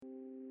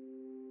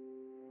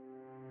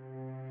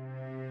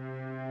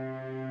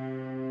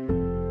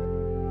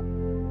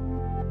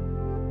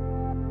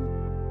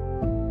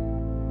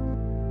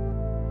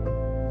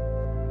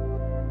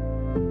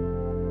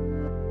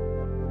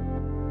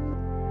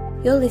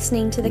You're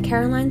listening to the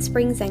Caroline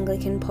Springs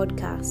Anglican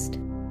podcast.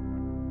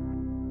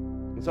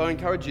 So I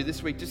encourage you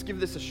this week, just give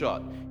this a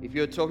shot. If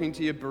you're talking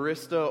to your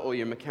barista or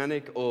your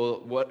mechanic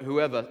or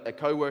whoever, a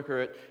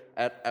co-worker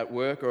at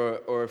work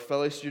or a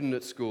fellow student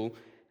at school,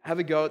 have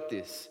a go at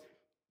this.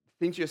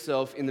 Think to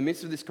yourself, in the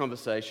midst of this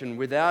conversation,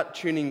 without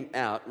tuning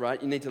out,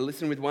 right? You need to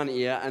listen with one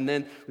ear, and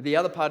then with the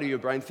other part of your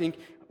brain, think,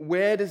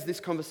 where does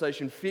this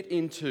conversation fit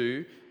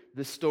into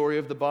the story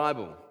of the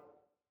Bible?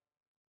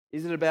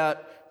 Is it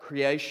about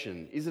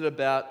creation? Is it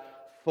about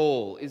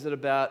fall? Is it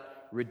about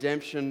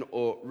redemption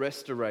or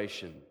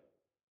restoration?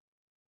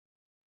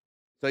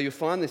 So you'll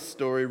find this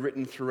story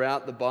written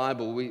throughout the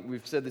Bible.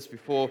 We've said this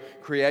before.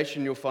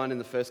 Creation you'll find in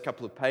the first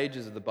couple of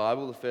pages of the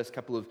Bible. The first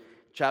couple of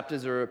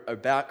chapters are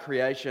about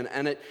creation,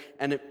 and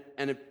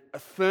it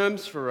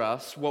affirms for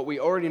us what we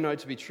already know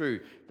to be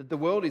true, that the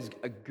world is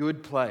a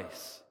good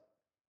place,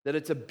 that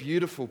it's a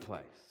beautiful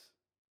place,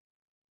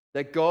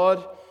 that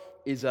God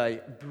is a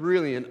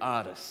brilliant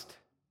artist,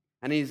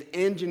 and He's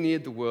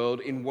engineered the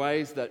world in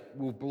ways that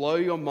will blow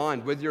your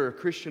mind, whether you're a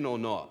Christian or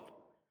not.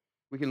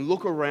 We can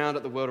look around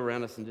at the world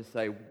around us and just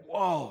say,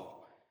 whoa,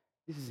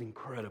 this is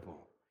incredible.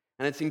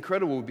 And it's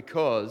incredible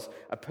because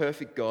a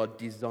perfect God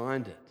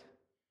designed it.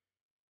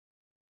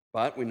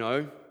 But we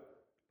know,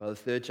 by the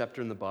third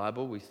chapter in the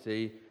Bible, we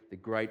see the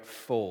great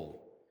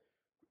fall.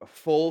 A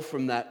fall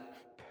from that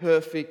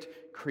perfect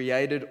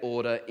created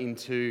order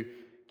into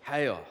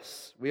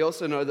chaos. We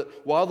also know that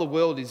while the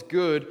world is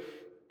good,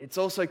 it's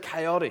also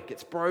chaotic,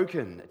 it's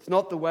broken. It's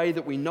not the way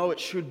that we know it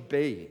should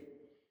be.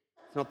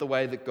 It's not the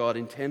way that God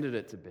intended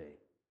it to be.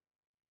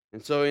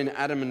 And so in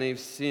Adam and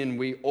Eve's sin,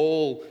 we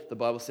all, the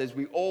Bible says,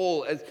 we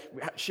all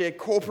share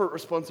corporate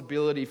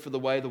responsibility for the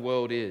way the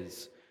world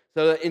is.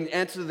 So that in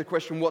answer to the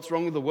question, what's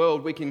wrong with the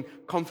world, we can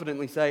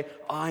confidently say,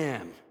 I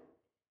am.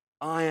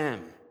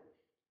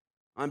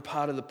 I'm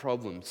part of the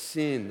problem.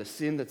 Sin, the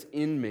sin that's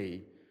in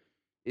me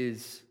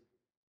is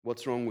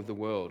what's wrong with the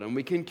world. And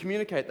we can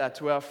communicate that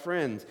to our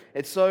friends.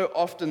 It's so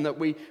often that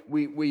we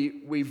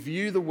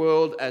view the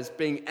world as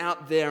being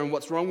out there, and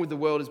what's wrong with the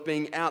world as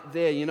being out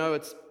there. You know,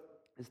 it's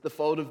the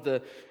fault of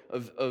the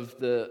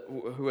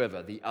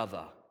whoever, the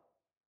other.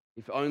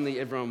 If only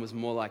everyone was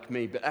more like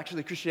me. But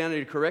actually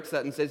Christianity corrects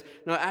that and says,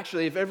 no,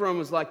 actually, if everyone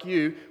was like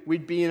you,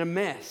 we'd be in a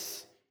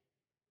mess.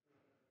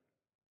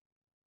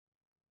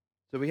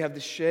 So we have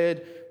this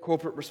shared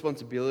corporate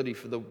responsibility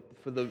for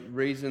the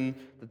reason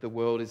that the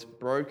world is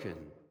broken.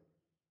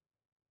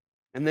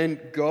 And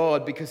then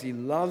God, because He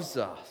loves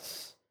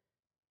us,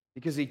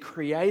 because He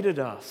created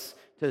us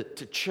to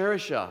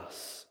cherish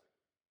us,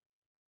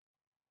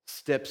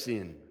 steps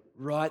in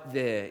right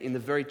there in the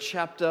very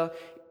chapter,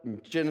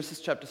 in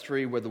Genesis chapter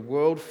 3, where the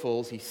world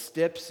falls. He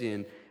steps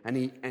in and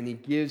he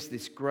gives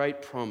this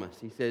great promise.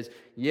 He says,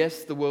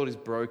 yes, the world is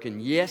broken.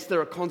 Yes,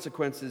 there are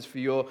consequences for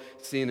your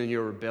sin and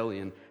your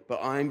rebellion, but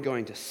I'm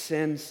going to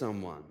send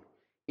someone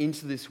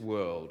into this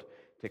world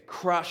to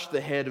crush the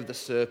head of the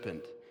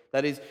serpent.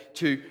 That is,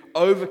 to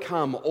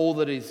overcome all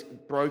that is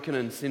broken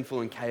and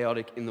sinful and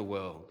chaotic in the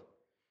world.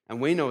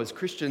 And we know as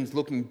Christians,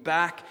 looking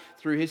back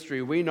through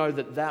history, we know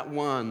that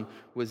one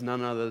was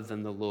none other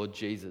than the Lord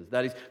Jesus.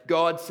 That is,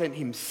 God sent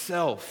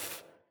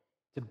Himself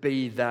to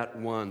be that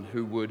one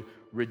who would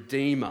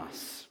redeem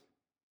us.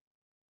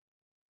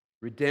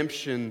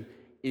 Redemption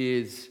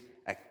is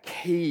a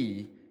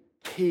key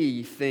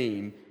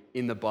theme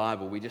in the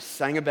Bible. We just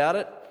sang about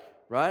it,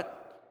 right?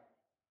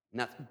 And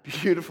that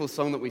beautiful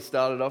song that we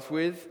started off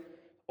with,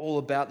 all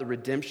about the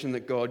redemption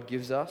that God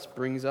gives us,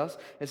 brings us.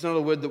 It's not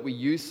a word that we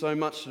use so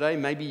much today.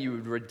 Maybe you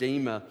would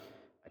redeem a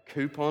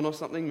coupon or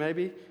something,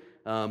 maybe.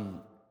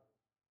 But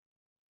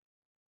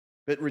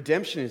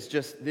redemption is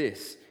just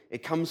this.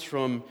 It comes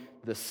from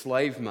the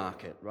slave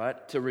market,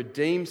 right? To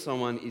redeem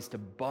someone is to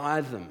buy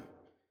them,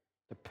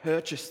 to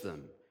purchase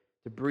them,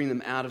 to bring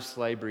them out of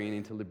slavery and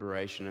into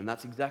liberation. And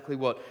that's exactly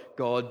what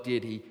God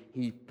did.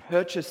 He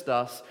purchased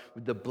us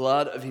with the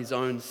blood of His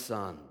own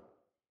Son.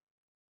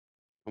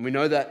 And we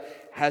know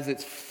that has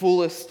its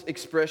fullest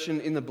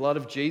expression in the blood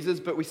of Jesus,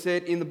 but we see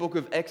it in the book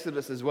of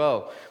Exodus as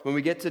well. When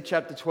we get to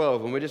chapter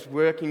 12, and we're just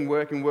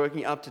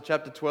working up to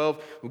chapter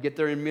 12, we'll get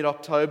there in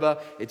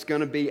mid-October. It's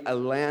going to be a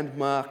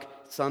landmark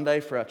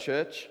Sunday for our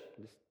church,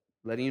 just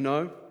letting you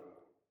know.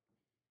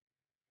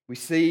 We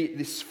see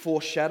this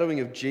foreshadowing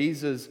of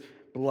Jesus'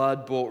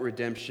 blood-bought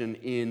redemption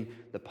in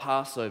the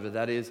Passover.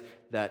 That is,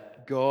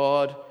 that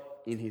God,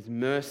 in His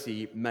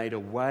mercy, made a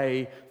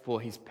way for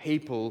His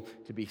people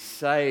to be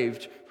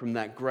saved from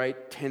that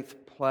great 10th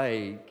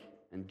plague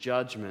and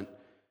judgment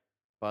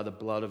by the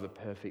blood of a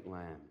perfect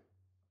lamb.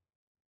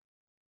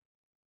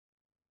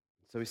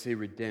 So we see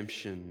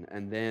redemption,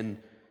 and then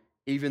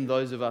even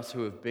those of us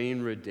who have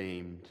been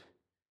redeemed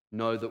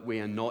know that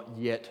we are not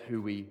yet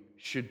who we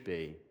should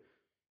be.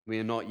 We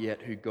are not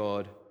yet who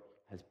God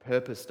has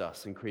purposed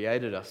us and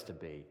created us to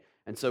be.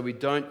 And so we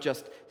don't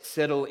just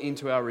settle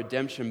into our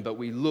redemption, but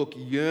we look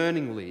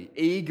yearningly,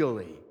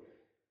 eagerly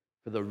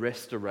for the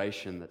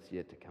restoration that's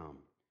yet to come.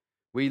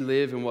 We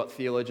live in what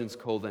theologians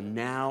call the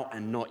now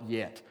and not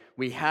yet.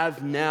 We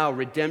have now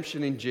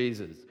redemption in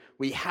Jesus.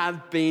 We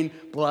have been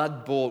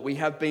blood bought. We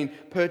have been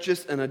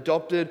purchased and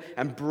adopted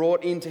and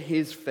brought into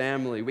his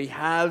family. We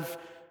have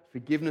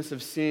forgiveness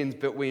of sins,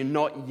 but we are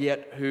not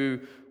yet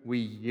who we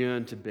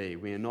yearn to be.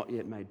 We are not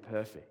yet made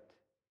perfect.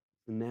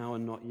 Now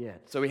and not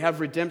yet. So we have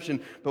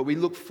redemption, but we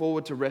look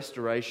forward to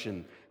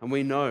restoration. And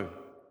we know,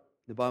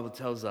 the Bible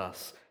tells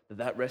us,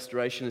 that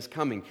restoration is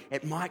coming.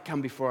 It might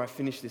come before I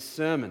finish this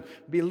sermon.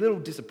 It'd be a little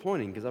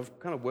disappointing because I've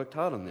kind of worked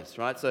hard on this,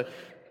 right? So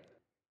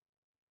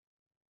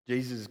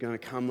Jesus is going to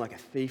come like a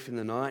thief in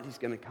the night. He's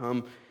going to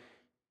come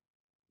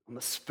on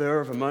the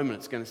spur of a moment,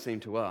 it's going to seem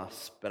to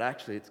us, but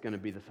actually it's going to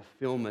be the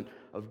fulfillment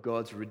of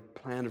God's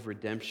plan of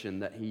redemption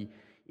that he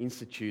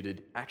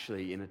instituted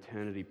actually in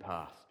eternity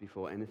past,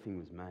 before anything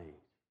was made.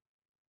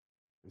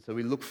 And so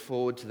we look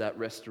forward to that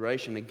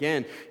restoration.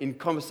 Again, in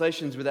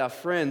conversations with our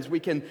friends, we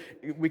can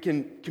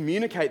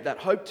communicate that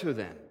hope to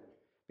them.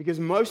 Because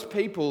most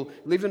people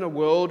live in a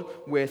world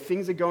where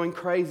things are going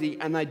crazy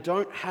and they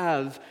don't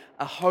have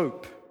a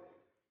hope.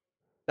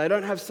 They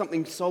don't have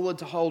something solid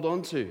to hold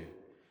on to.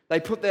 They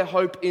put their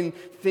hope in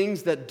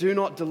things that do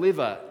not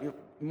deliver.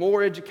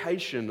 More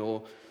education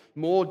or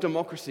more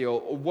democracy or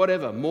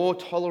whatever, more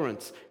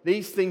tolerance.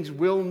 These things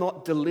will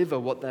not deliver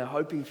what they're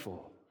hoping for.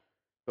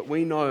 But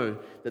we know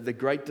that the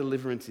great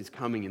deliverance is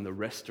coming in the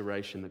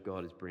restoration that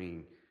God is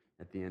bringing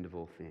at the end of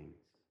all things.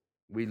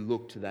 We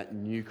look to that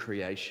new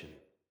creation.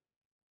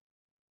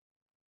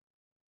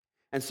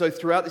 And so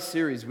throughout this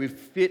series, we've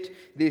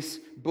fit this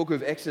book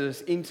of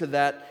Exodus into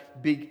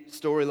that big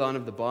storyline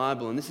of the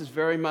Bible. And this is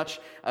very much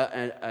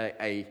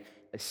a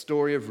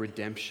story of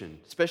redemption,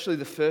 especially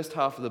the first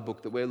half of the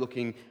book that we're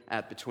looking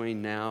at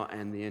between now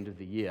and the end of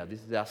the year.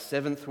 This is our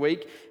 7th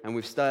week, and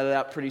we've started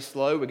out pretty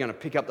slow. We're going to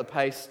pick up the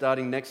pace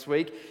starting next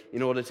week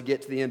in order to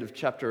get to the end of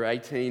chapter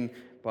 18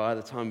 by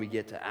the time we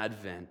get to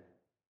Advent.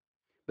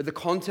 But the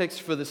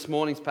context for this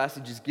morning's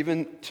passage is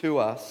given to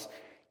us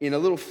in a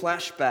little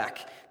flashback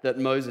that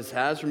Moses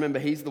has. Remember,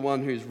 he's the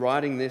one who's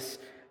writing this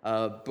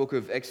book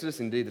of Exodus,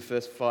 indeed the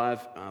first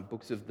 5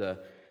 books of the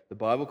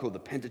Bible, called the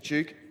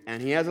Pentateuch,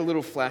 and he has a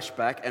little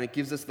flashback, and it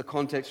gives us the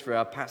context for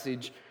our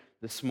passage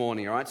this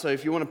morning. All right, so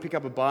if you want to pick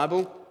up a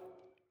Bible,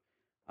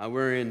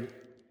 we're in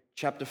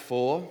chapter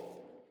 4,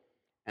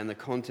 and the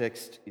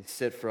context is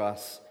set for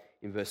us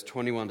in verse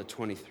 21 to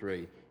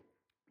 23.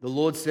 The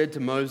Lord said to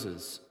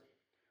Moses,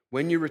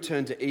 "When you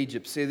return to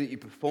Egypt, see that you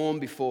perform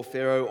before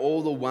Pharaoh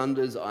all the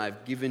wonders I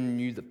have given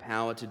you the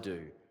power to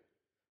do.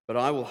 But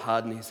I will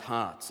harden his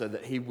heart so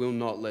that he will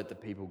not let the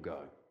people go.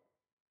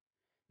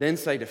 Then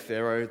say to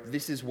Pharaoh,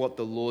 'This is what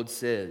the Lord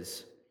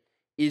says.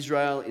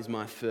 Israel is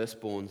my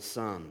firstborn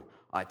son.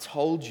 I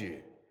told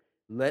you,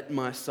 let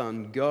my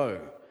son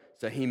go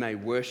so he may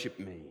worship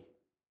me.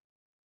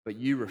 But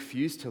you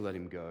refused to let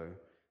him go,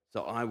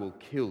 so I will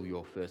kill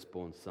your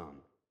firstborn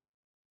son.'"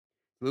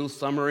 A little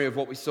summary of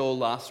what we saw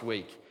last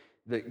week.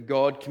 That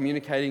God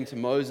communicating to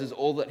Moses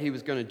all that he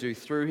was going to do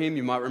through him.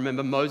 You might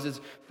remember Moses'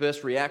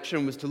 first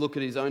reaction was to look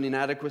at his own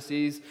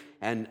inadequacies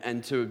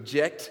and to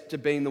object to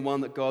being the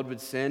one that God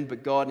would send,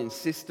 but God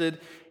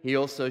insisted. He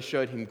also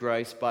showed him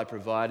grace by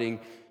providing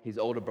his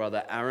older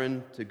brother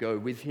Aaron to go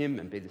with him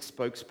and be the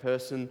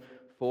spokesperson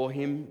for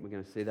him. We're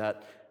going to see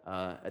that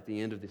at the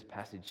end of this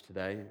passage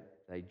today.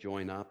 They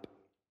join up.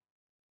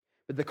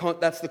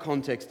 But that's the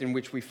context in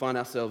which we find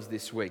ourselves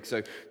this week.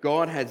 So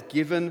God has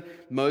given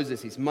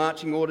Moses his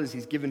marching orders.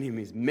 He's given him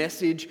his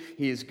message.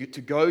 He is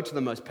to go to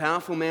the most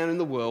powerful man in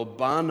the world,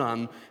 bar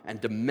none, and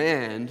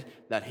demand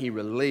that he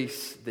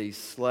release these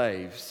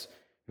slaves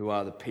who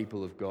are the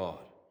people of God.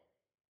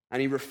 And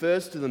he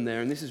refers to them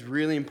there, and this is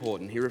really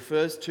important. He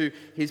refers to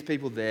his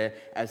people there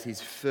as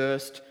his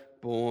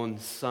firstborn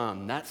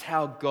son. That's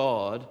how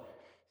God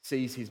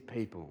sees his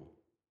people.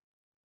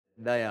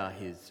 They are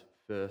his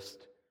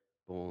firstborn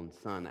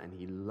son, and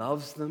he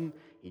loves them,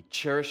 he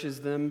cherishes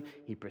them,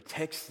 he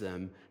protects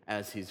them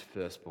as his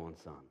firstborn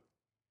son.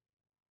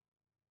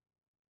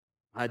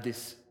 I had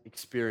this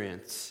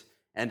experience,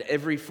 and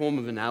every form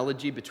of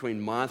analogy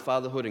between my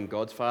fatherhood and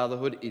God's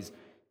fatherhood is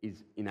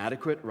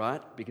inadequate,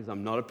 right? Because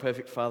I'm not a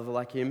perfect father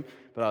like him.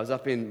 But I was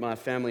up in my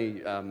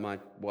family, my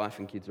wife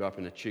and kids were up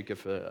in Echuca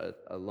for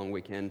a long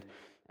weekend,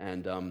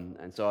 and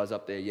so I was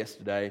up there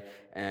yesterday,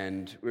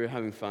 and we were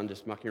having fun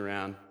just mucking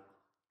around.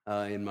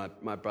 And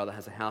my brother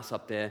has a house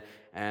up there,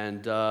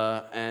 and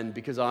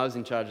because I was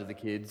in charge of the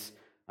kids,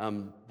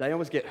 they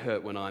always get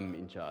hurt when I'm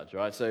in charge,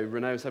 right? So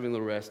Renee was having a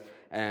little rest,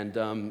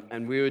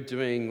 and we were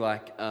doing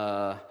like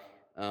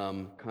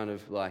kind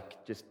of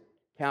like just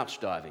couch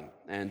diving,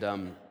 and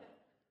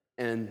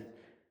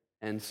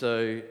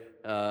so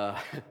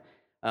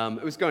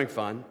it was going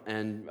fine,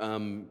 and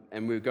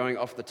we were going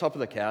off the top of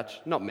the couch.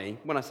 Not me.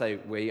 When I say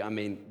we, I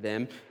mean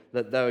them.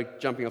 That they were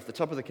jumping off the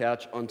top of the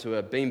couch onto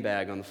a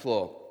beanbag on the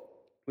floor.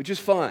 Which was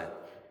fine.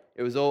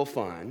 It was all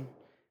fine.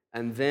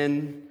 And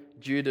then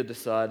Judah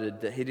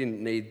decided that he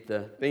didn't need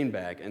the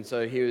beanbag. And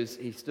so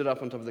he stood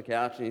up on top of the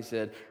couch and he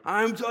said,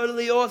 "I'm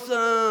totally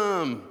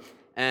awesome!"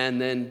 And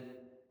then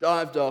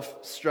dived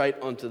off straight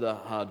onto the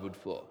hardwood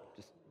floor.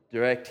 Just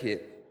direct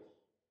hit.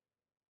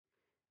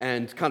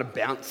 And kind of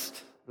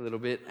bounced a little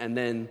bit, and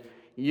then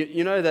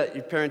you know that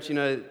your parents,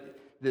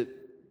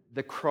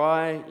 the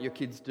cry your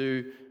kids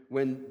do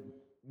when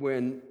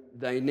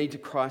they need to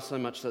cry so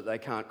much that they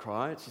can't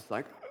cry. It's just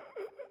like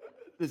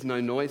there's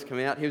no noise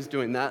coming out. He was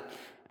doing that,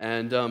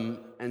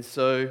 and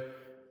so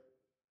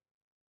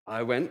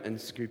I went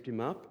and scooped him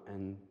up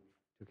and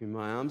took him in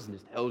my arms and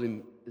just held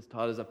him as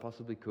tight as I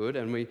possibly could,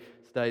 and we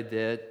stayed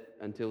there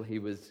until he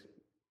was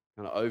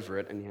kind of over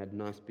it and he had a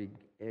nice big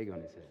egg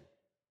on his head.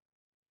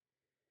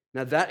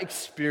 Now that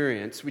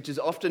experience, which is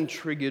often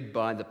triggered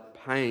by the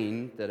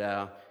pain that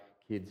our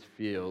kids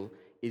feel,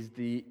 is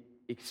the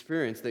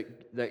experience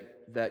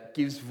that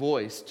gives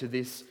voice to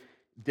this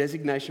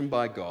designation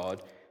by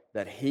God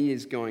that He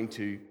is going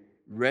to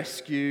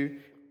rescue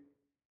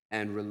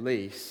and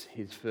release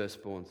His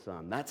firstborn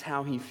son. That's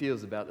how He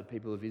feels about the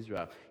people of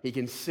Israel. He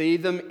can see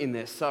them in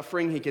their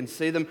suffering. He can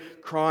see them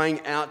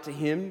crying out to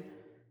Him,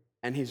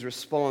 and His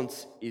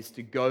response is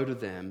to go to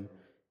them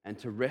and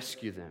to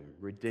rescue them,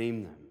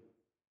 redeem them.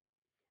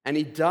 And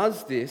He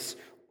does this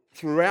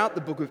throughout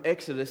the book of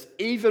Exodus,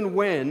 even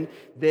when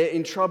they're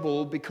in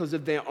trouble because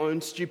of their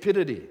own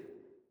stupidity.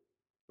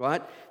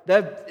 Right?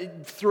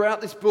 Throughout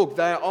this book,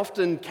 they are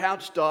often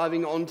couch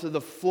diving onto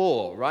the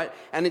floor, right?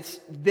 And it's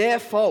their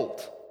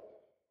fault.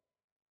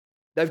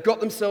 They've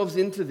got themselves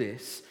into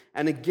this,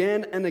 and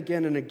again and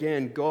again and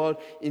again, God,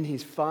 in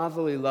His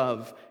fatherly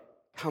love,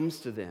 comes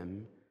to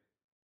them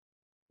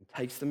and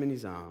takes them in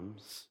His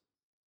arms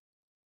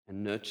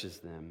and nurtures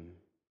them.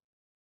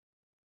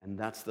 And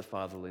that's the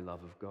fatherly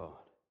love of God.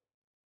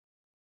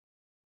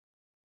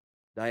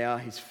 They are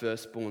His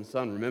firstborn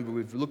son. Remember,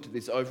 we've looked at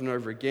this over and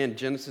over again.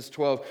 Genesis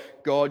 12,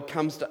 God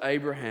comes to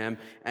Abraham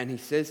and He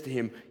says to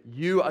him,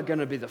 you are going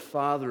to be the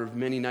father of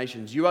many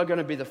nations. You are going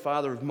to be the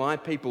father of my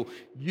people.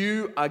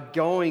 You are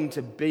going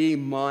to be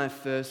my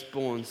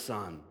firstborn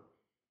son.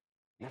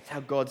 That's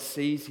how God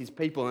sees His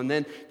people. And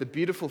then the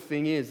beautiful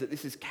thing is that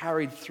this is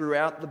carried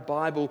throughout the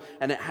Bible,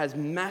 and it has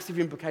massive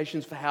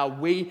implications for how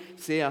we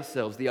see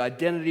ourselves. The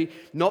identity,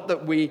 not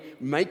that we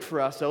make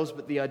for ourselves,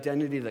 but the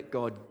identity that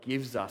God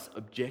gives us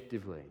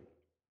objectively.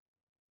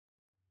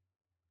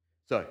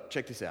 So,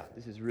 check this out.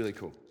 This is really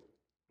cool.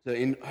 So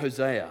in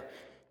Hosea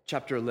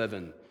chapter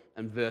 11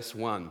 and verse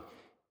 1,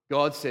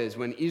 God says,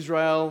 when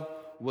Israel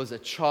was a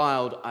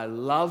child, I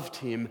loved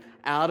him.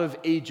 Out of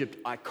Egypt,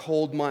 I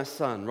called my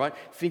son, right?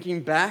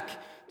 Thinking back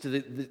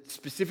to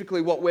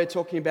specifically what we're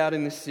talking about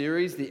in this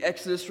series, the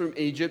Exodus from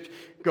Egypt,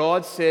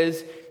 God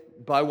says,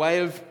 by way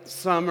of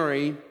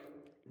summary,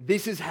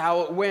 this is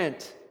how it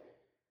went.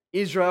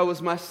 Israel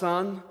was my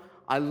son.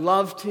 I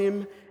loved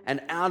him. And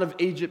out of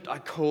Egypt, I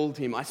called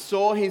him. I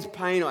saw his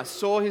pain. I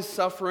saw his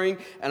suffering.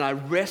 And I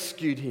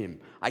rescued him.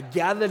 I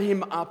gathered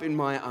him up in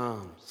my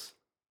arms.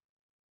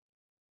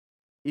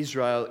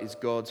 Israel is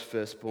God's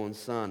firstborn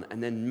son.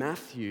 And then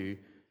Matthew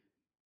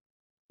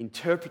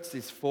interprets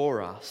this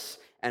for us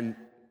and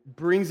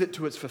brings it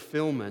to its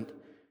fulfillment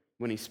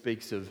when he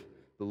speaks of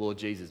the Lord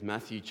Jesus.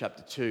 Matthew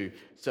chapter 2.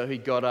 So he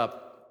got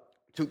up,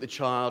 took the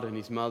child and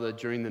his mother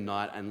during the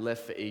night and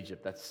left for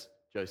Egypt. That's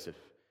Joseph,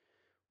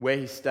 where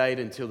he stayed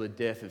until the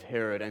death of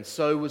Herod. And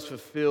so was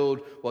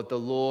fulfilled what the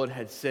Lord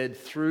had said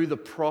through the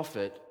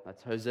prophet,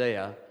 that's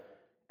Hosea,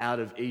 out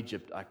of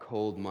Egypt I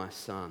called my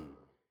son.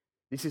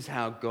 This is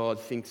how God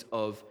thinks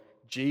of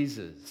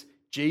Jesus.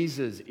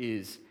 Jesus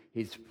is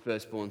his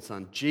firstborn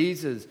son.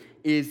 Jesus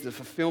is the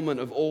fulfillment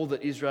of all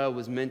that Israel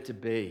was meant to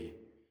be.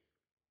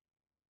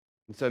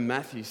 And so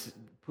Matthew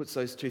puts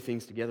those two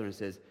things together and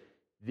says,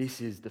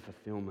 this is the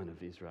fulfillment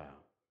of Israel.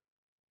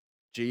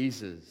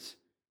 Jesus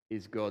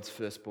is God's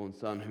firstborn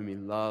son whom he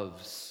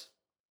loves.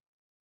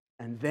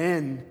 And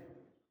then,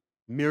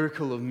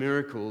 miracle of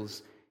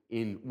miracles,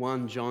 in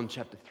 1 John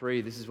chapter 3,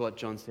 this is what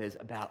John says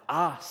about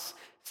us.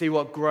 See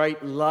what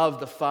great love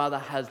the Father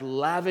has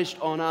lavished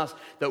on us,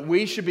 that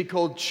we should be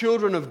called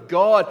children of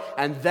God,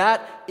 and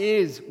that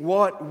is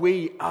what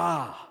we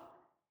are.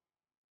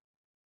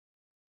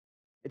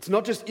 It's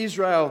not just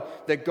Israel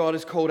that God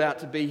has called out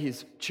to be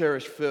his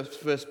cherished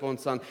firstborn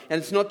son. And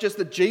it's not just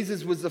that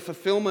Jesus was the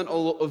fulfillment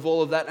of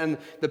all of that and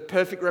the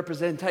perfect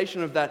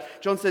representation of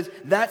that. John says,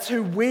 that's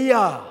who we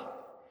are.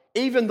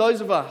 Even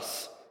those of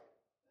us,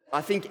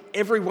 I think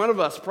every one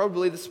of us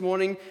probably this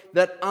morning,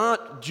 that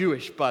aren't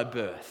Jewish by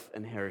birth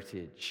and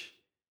heritage.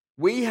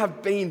 We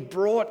have been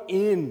brought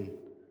in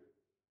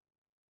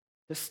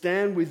to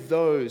stand with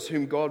those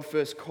whom God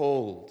first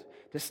called,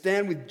 to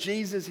stand with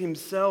Jesus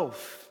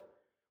himself.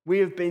 We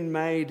have been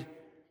made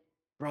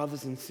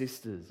brothers and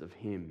sisters of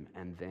him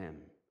and them.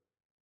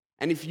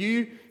 And if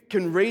you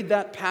can read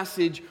that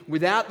passage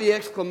without the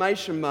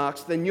exclamation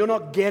marks, then you're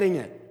not getting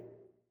it.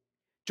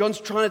 John's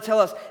trying to tell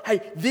us,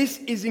 hey, this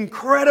is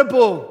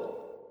incredible.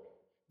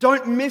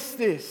 Don't miss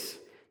this.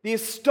 The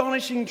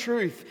astonishing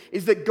truth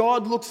is that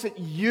God looks at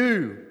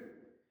you,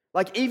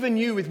 like even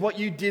you with what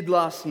you did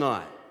last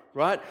night,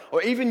 right?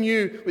 Or even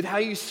you with how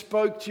you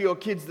spoke to your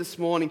kids this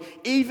morning.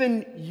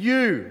 Even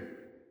you,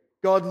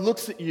 God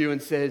looks at you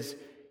and says,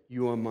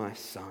 you are my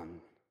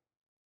son.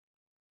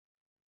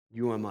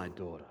 You are my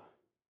daughter.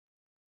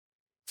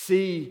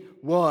 See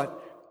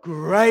what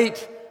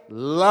great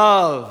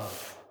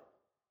love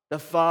the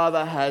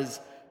Father has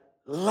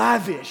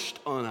lavished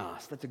on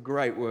us. That's a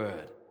great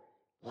word.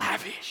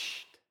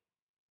 Lavished.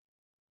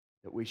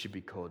 That we should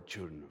be called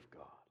children of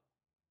God.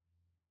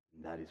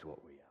 And that is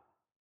what we are.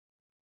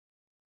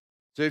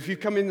 So if you've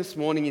come in this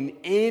morning in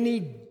any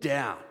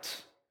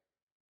doubt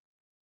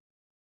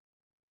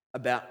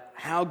about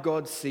how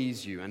God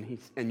sees you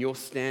and you're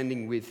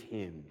standing with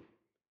him,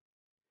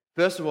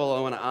 first of all, I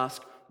want to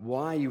ask,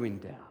 why are you in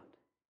doubt?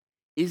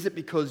 Is it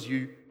because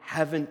you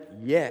haven't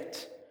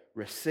yet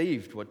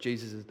received what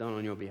Jesus has done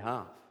on your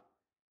behalf?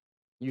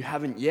 You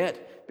haven't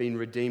yet been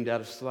redeemed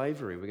out of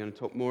slavery. We're going to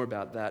talk more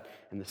about that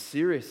and the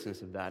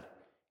seriousness of that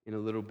in a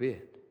little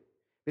bit.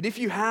 But if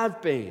you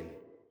have been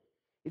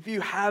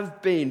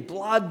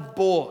blood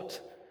bought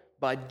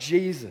by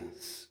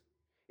Jesus,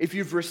 if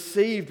you've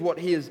received what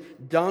he has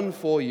done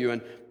for you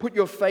and put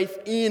your faith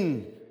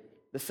in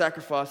the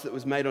sacrifice that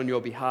was made on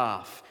your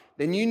behalf,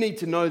 then you need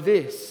to know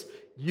this: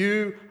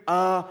 you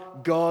are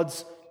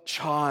God's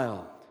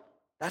child.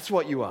 That's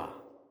what you are.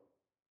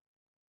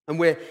 And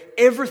where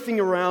everything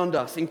around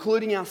us,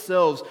 including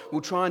ourselves,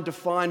 will try and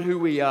define who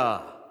we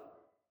are,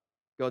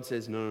 God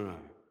says, no,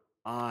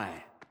 I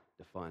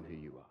define who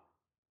you are.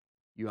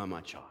 You are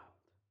my child.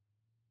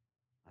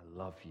 I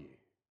love you.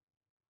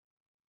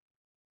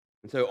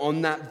 And so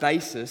on that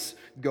basis,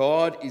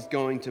 God is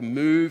going to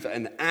move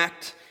and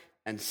act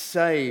and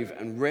save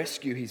and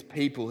rescue his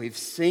people. He's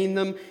seen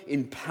them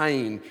in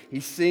pain.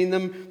 He's seen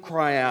them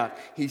cry out.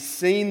 He's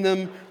seen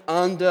them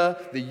under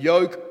the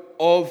yoke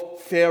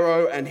of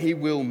Pharaoh, and he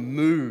will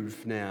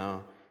move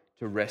now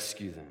to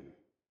rescue them.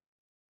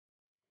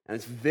 And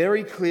it's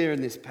very clear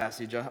in this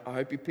passage, I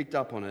hope you picked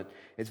up on it,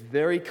 it's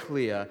very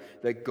clear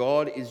that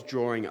God is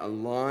drawing a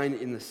line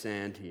in the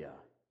sand here.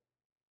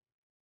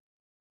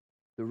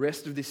 The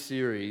rest of this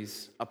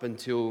series, up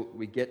until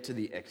we get to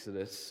the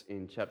Exodus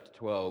in chapter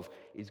 12,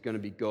 is going to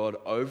be God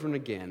over and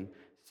again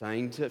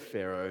saying to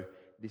Pharaoh,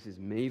 this is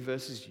me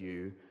versus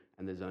you,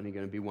 and there's only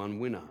going to be one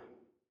winner.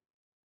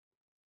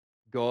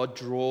 God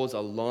draws a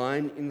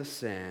line in the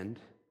sand,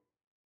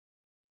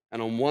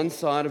 and on one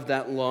side of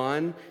that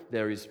line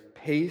there is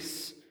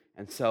peace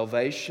and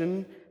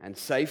salvation and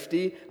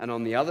safety, and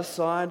on the other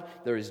side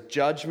there is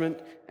judgment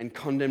and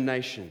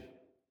condemnation.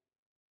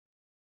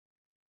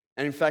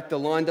 And in fact, the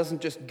line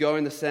doesn't just go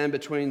in the sand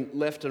between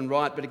left and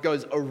right, but it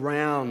goes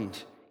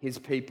around his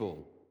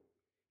people.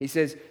 He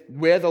says,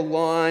 where the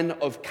line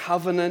of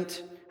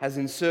covenant has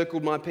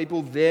encircled my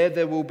people,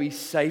 there will be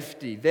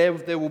safety. There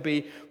will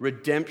be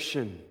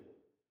redemption.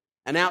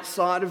 And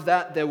outside of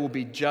that, there will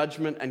be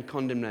judgment and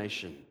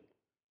condemnation.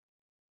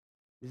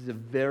 This is a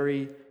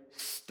very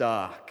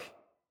stark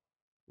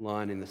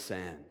line in the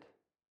sand.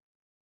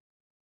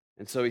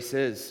 And so he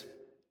says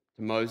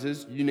to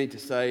Moses, you need to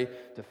say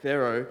to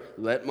Pharaoh,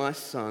 let my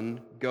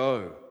son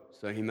go,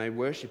 so he may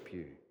worship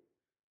you.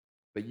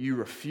 But you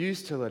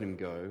refuse to let him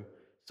go,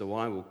 so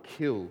I will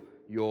kill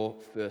your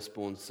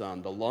firstborn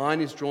son. The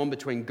line is drawn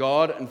between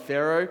God and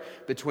Pharaoh,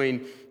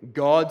 between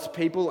God's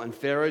people and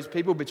Pharaoh's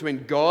people,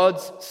 between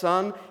God's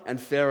son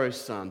and Pharaoh's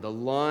son. The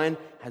line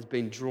has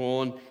been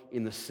drawn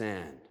in the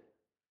sand.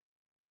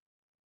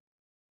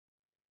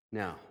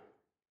 Now,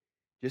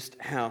 just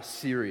how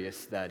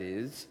serious that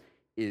is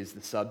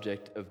the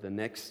subject of the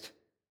next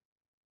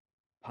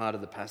part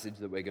of the passage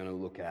that we're going to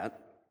look at.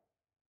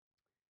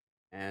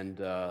 And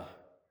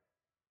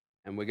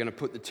we're going to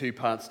put the two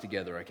parts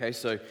together, okay?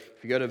 So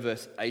if you go to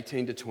verse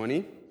 18 to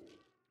 20,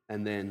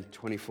 and then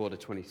 24 to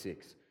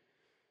 26.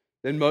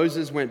 Then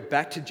Moses went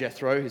back to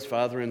Jethro, his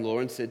father-in-law,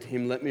 and said to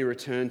him, let me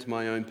return to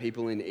my own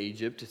people in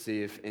Egypt to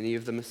see if any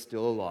of them are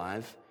still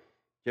alive.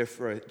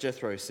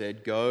 Jethro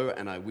said, go,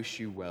 and I wish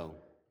you well.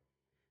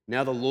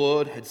 Now the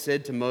Lord had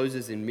said to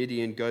Moses in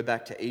Midian, go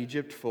back to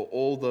Egypt, for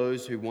all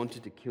those who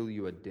wanted to kill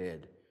you are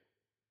dead.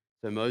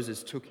 So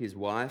Moses took his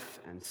wife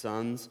and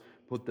sons,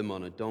 put them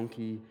on a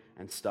donkey,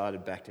 and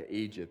started back to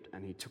Egypt,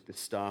 and he took the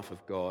staff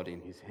of God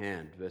in his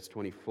hand. Verse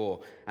 24,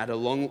 at a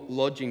long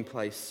lodging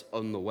place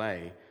on the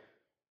way,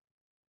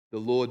 the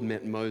Lord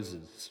met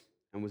Moses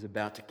and was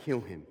about to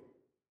kill him.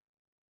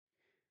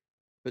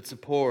 But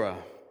Zipporah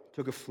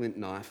took a flint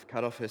knife,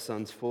 cut off her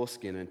son's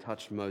foreskin, and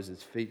touched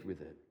Moses' feet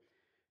with it.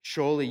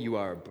 Surely you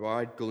are a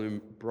bridegroom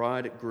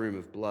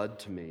of blood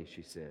to me,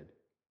 she said.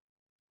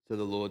 So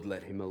the Lord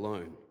let him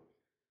alone.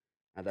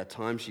 At that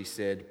time she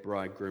said,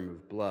 bridegroom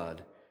of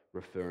blood,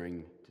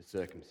 referring to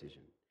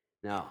circumcision.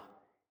 Now,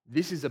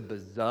 this is a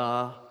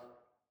bizarre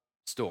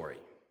story,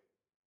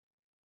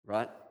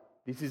 right?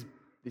 This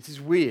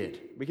is weird.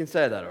 We can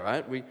say that, all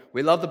right?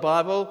 We love the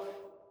Bible,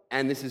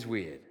 and this is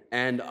weird.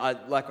 And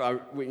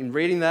in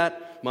reading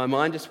that, my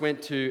mind just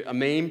went to a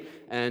meme,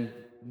 and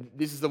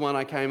this is the one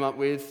I came up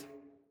with.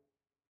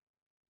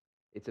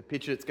 It's a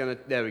picture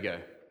there we go.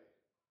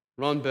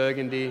 Ron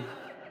Burgundy.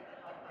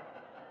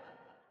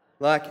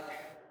 That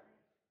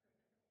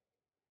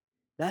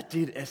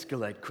did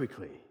escalate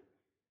quickly.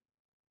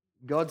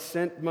 God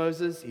sent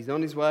Moses, he's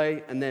on his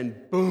way, and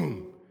then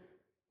boom,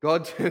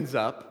 God turns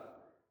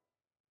up.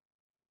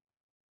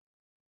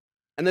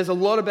 And there's a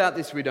lot about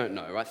this we don't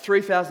know, right?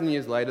 3,000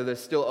 years later, there's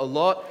still a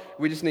lot.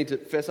 We just need to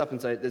fess up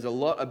and say there's a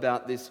lot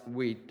about this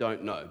we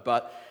don't know.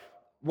 But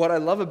what I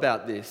love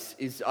about this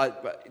is,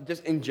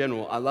 just in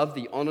general, I love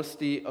the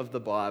honesty of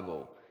the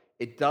Bible.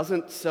 It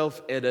doesn't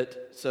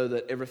self-edit so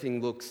that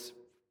everything looks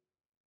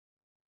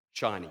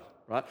shiny,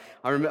 right?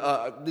 I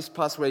remember this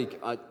past week,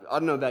 I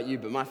don't know about you,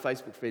 but my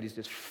Facebook feed is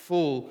just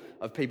full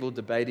of people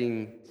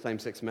debating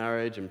same-sex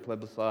marriage and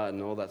plebiscite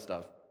and all that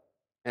stuff.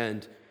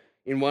 And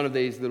in one of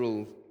these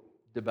little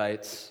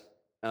debates,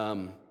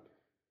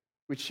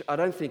 which I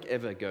don't think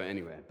ever go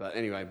anywhere, but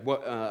anyway,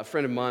 a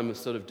friend of mine was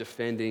sort of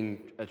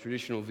defending a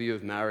traditional view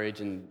of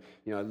marriage and,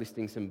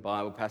 listing some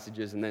Bible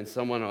passages, and then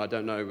someone I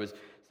don't know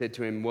said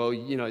to him, well,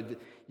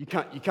 you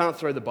can't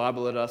throw the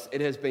Bible at us.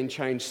 It has been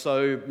changed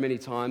so many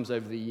times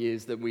over the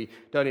years that we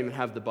don't even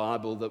have the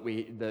Bible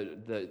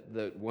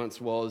that once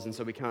was, and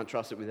so we can't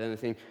trust it with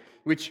anything,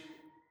 which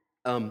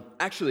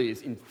actually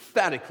is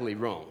emphatically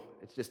wrong.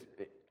 It's just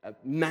a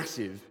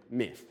massive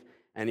myth.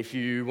 And if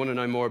you want to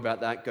know more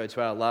about that, go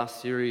to our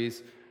last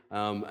series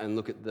and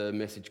look at the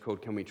message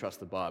called Can We Trust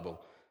the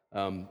Bible?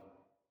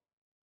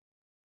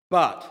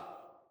 But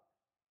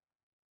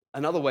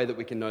another way that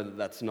we can know that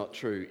that's not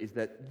true is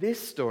that this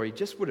story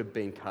just would have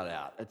been cut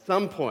out at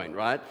some point,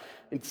 right?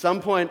 At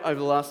some point over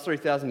the last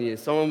 3,000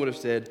 years, someone would have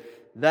said,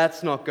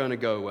 that's not going to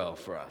go well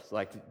for us.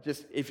 Like,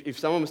 just if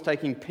someone was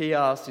taking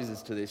PR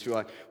scissors to this, you're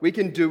like, we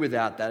can do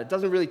without that. It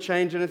doesn't really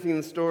change anything in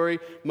the story.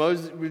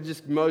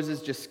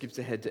 Moses just skips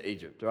ahead to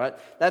Egypt, right?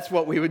 That's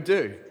what we would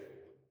do.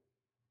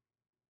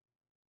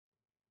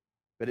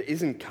 But it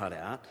isn't cut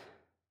out,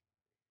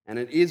 and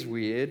it is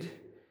weird,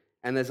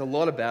 and there's a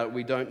lot about it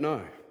we don't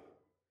know.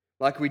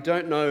 Like, we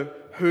don't know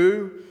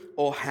who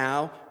or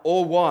how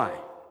or why.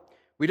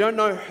 We don't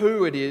know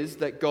who it is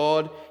that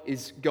God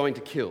is going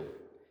to kill.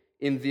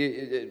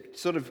 It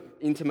sort of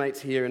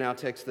intimates here in our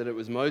text that it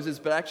was Moses,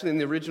 but actually in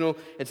the original,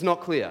 it's not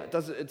clear.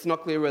 It's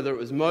not clear whether it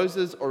was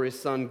Moses or his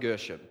son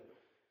Gershom.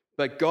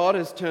 But God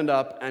has turned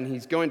up and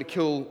he's going to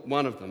kill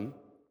one of them,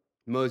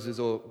 Moses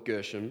or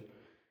Gershom.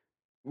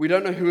 We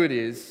don't know who it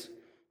is.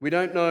 We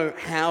don't know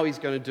how he's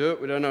going to do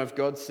it. We don't know if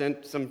God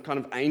sent some kind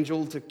of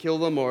angel to kill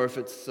them or if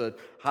it's a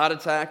heart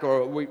attack,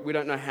 or we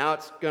don't know how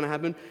it's going to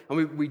happen.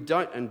 And we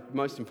don't, and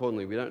most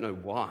importantly, we don't know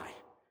why.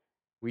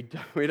 We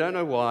don't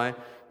know why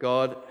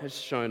God has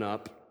shown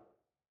up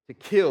to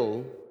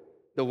kill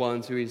the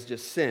ones who he's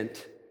just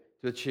sent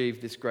to achieve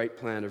this great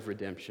plan of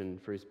redemption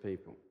for his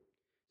people.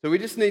 So we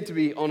just need to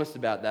be honest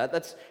about that.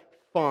 That's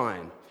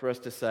fine for us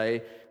to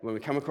say when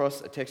we come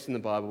across a text in the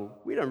Bible,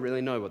 we don't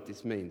really know what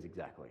this means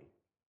exactly.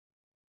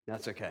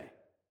 That's okay.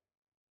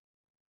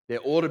 There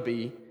ought to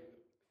be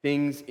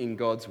things in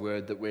God's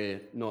word that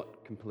we're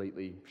not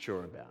completely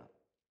sure about,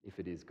 if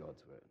it is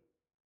God's word.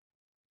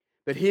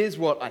 But here's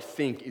what I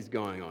think is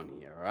going on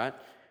here, all right?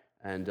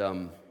 And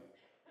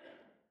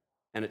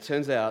it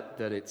turns out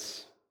that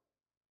it's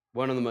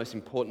one of the most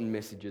important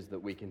messages that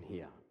we can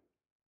hear.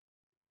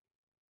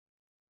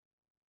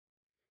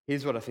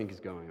 Here's what I think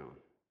is going on.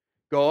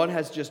 God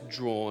has just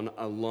drawn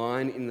a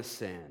line in the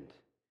sand,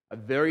 a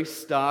very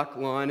stark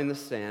line in the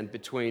sand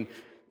between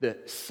the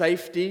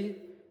safety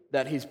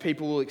that his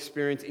people will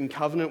experience in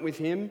covenant with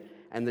him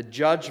and the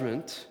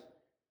judgment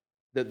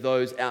that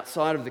those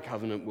outside of the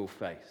covenant will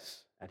face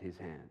at his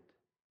hand.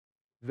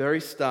 Very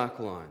stark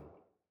line.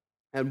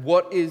 And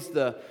what is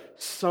the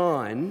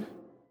sign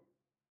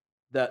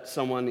that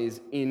someone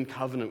is in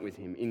covenant with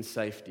him, in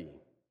safety?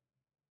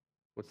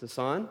 What's the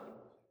sign?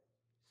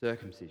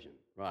 Circumcision.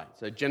 Right.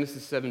 So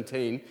Genesis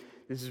 17,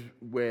 this is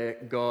where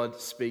God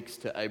speaks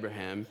to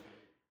Abraham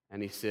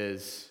and he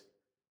says,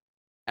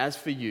 as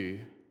for you,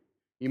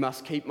 you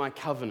must keep my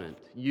covenant,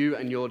 you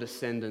and your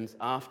descendants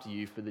after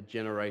you for the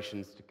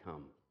generations to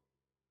come.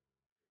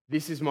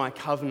 This is my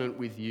covenant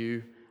with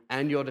you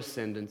and your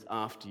descendants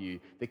after you,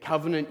 the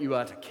covenant you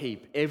are to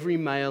keep. Every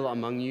male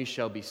among you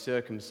shall be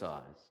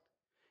circumcised.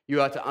 You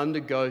are to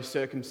undergo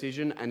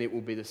circumcision, and it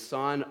will be the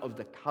sign of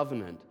the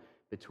covenant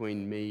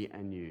between me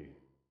and you.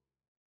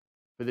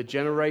 For the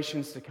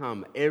generations to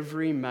come,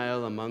 every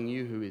male among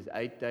you who is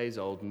 8 days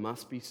old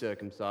must be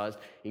circumcised,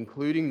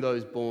 including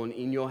those born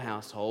in your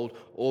household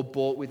or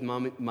bought with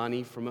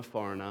money from a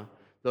foreigner,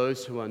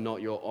 those who are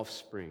not your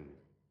offspring.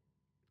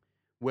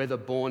 Whether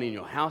born in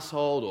your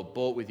household or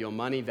bought with your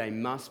money, they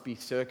must be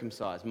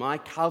circumcised. My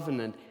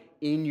covenant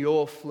in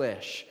your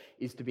flesh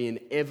is to be an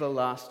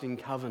everlasting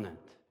covenant.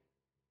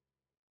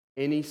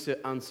 Any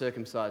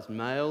uncircumcised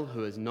male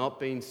who has not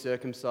been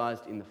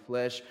circumcised in the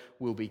flesh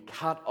will be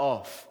cut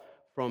off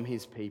from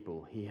his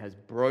people. He has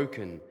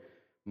broken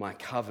my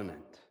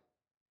covenant.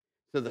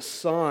 So the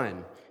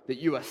sign that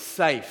you are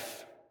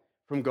safe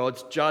from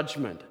God's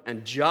judgment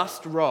and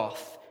just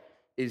wrath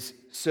is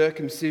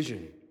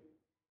circumcision.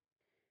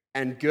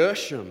 And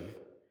Gershom,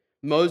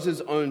 Moses'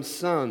 own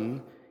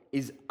son,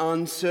 is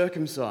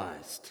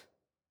uncircumcised.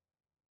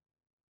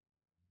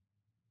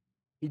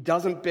 He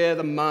doesn't bear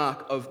the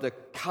mark of the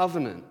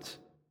covenant.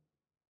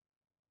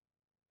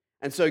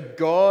 And so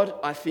God,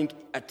 I think,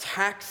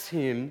 attacks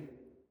him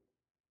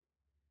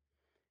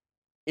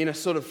in a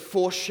sort of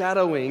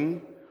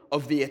foreshadowing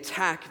of the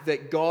attack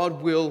that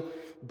God will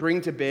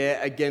bring to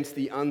bear against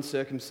the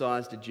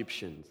uncircumcised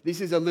Egyptians. This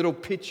is a little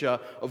picture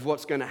of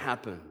what's going to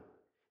happen.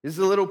 This is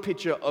a little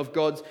picture of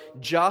God's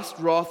just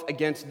wrath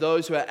against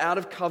those who are out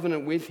of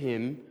covenant with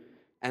him,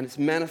 and it's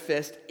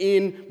manifest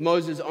in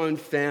Moses' own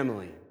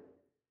family.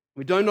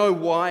 We don't know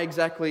why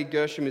exactly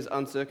Gershom is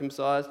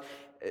uncircumcised.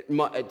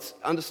 It's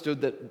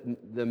understood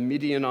that the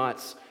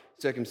Midianites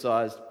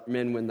circumcised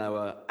men when they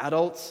were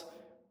adults,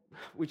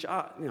 which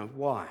are,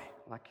 why?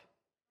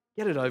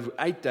 Get it over,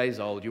 8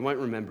 days old, you won't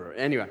remember it.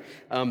 Anyway,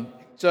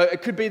 so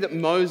it could be that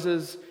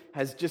Moses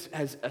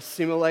has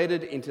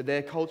assimilated into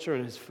their culture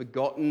and has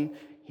forgotten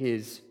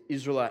his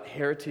Israelite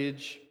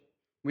heritage.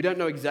 We don't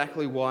know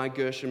exactly why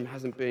Gershom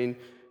hasn't been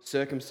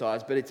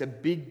circumcised, but it's a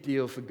big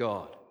deal for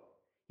God.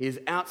 He is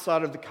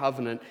outside of the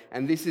covenant,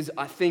 and this is,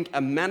 I think,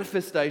 a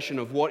manifestation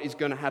of what is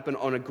going to happen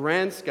on a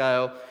grand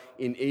scale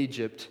in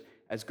Egypt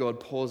as God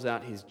pours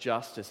out his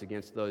justice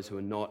against those who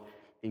are not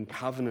in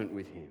covenant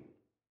with him.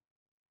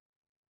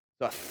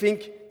 So I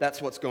think that's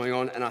what's going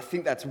on, and I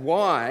think that's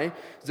why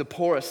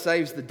Zipporah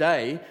saves the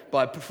day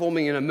by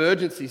performing an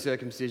emergency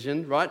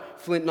circumcision, right?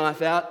 Flint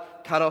knife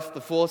out, cut off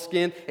the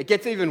foreskin. It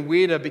gets even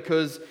weirder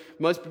because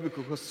most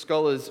biblical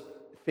scholars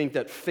think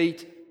that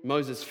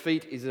Moses'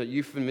 feet is a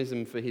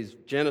euphemism for his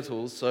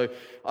genitals. So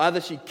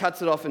either she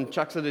cuts it off and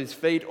chucks it at his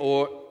feet,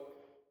 or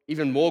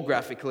even more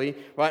graphically,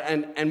 right?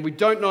 And we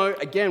don't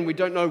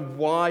know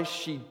why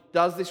she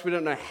does this. We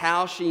don't know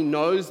how she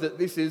knows that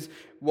this is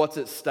what's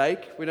at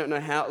stake. We don't know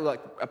how,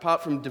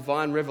 apart from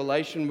divine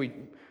revelation, we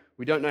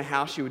don't know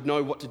how she would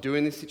know what to do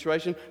in this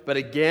situation. But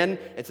again,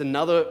 it's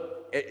another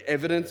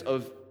evidence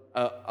of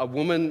a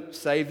woman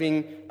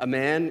saving a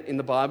man in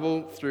the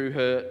Bible through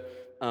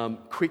her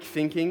quick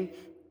thinking.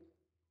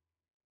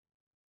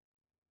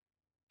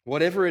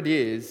 Whatever it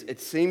is, it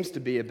seems to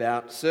be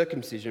about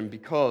circumcision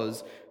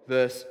because,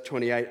 verse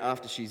 28,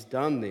 after she's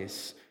done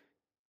this,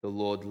 the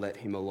Lord let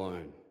him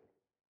alone.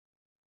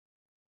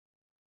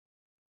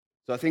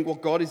 So I think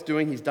what God is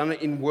doing, he's done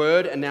it in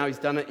word and now he's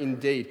done it in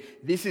deed.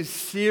 This is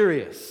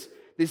serious.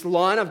 This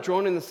line I've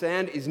drawn in the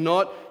sand is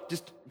not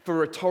just for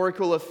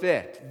rhetorical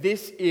effect.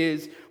 This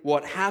is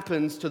what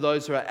happens to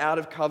those who are out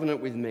of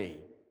covenant with me.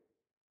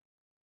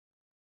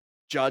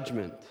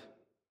 Judgment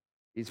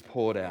is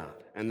poured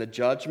out, and the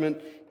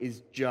judgment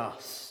is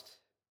just.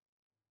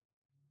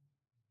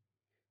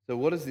 So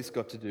what has this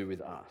got to do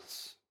with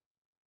us?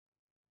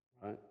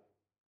 Right?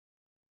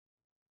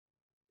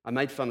 I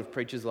made fun of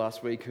preachers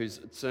last week whose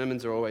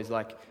sermons are always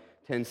like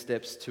 10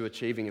 steps to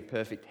achieving a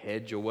perfect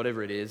hedge or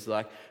whatever it is.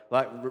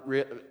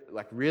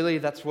 Really,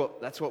 that's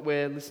what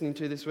we're listening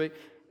to this week.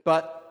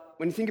 But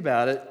when you think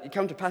about it, you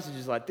come to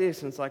passages like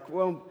this and it's like,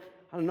 well,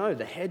 I don't know,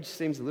 the hedge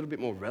seems a little bit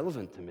more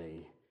relevant to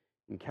me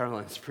in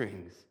Caroline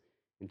Springs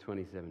in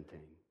 2017.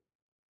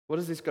 What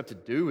has this got to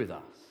do with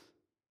us?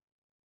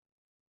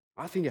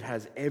 I think it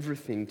has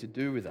everything to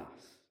do with us.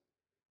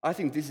 I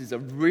think this is a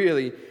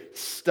really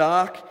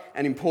stark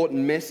and important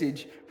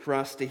message for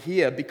us to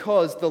hear,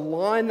 because the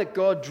line that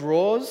God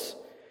draws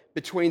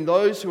between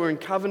those who are in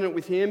covenant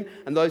with him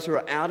and those who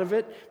are out of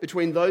it,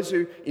 between those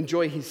who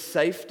enjoy his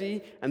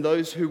safety and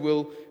those who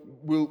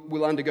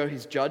will undergo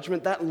his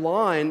judgment, that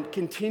line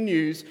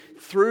continues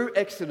through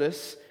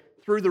Exodus,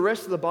 through the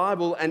rest of the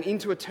Bible, and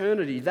into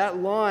eternity. That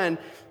line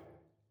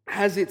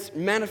has its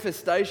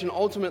manifestation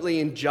ultimately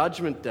in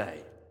Judgment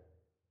Day.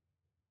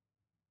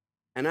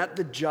 And at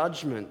the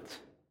judgment,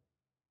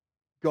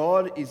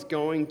 God is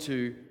going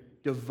to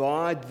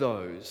divide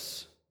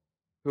those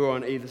who are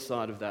on either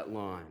side of that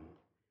line.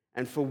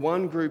 And for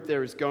one group,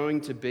 there is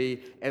going to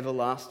be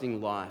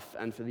everlasting life,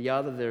 and for the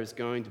other, there is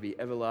going to be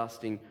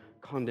everlasting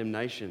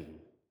condemnation.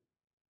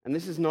 And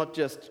this is not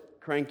just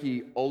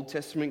cranky Old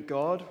Testament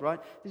God,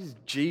 right? This is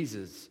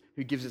Jesus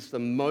who gives us the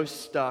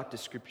most stark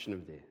description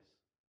of this.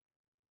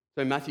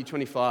 So in Matthew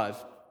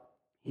 25,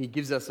 he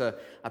gives us a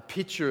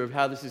picture of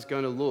how this is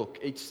going to look,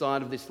 each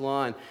side of this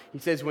line. He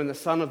says, when the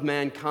Son of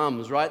Man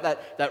comes, right,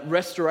 that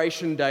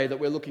restoration day that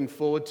we're looking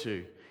forward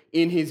to,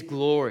 in his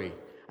glory,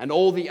 and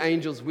all the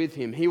angels with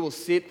him, he will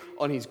sit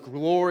on his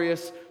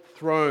glorious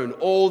throne.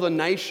 All the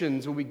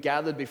nations will be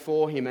gathered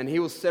before him, and he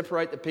will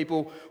separate the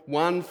people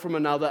one from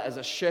another as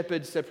a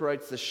shepherd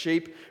separates the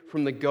sheep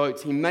from the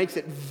goats. He makes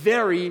it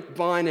very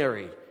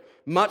binary,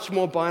 much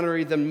more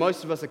binary than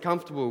most of us are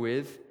comfortable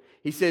with.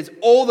 He says,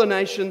 all the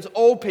nations,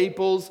 all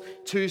peoples,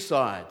 two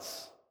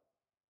sides.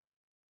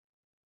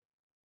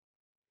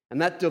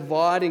 And that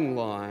dividing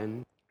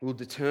line will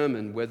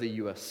determine whether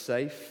you are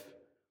safe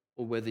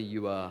or whether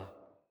you are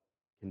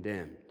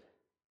condemned.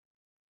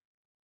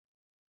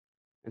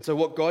 And so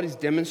what God is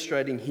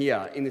demonstrating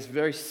here in this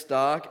very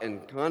stark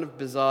and kind of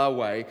bizarre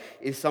way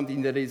is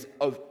something that is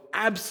of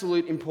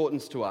absolute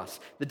importance to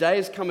us. The day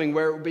is coming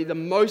where it will be the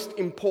most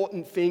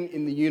important thing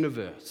in the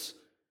universe.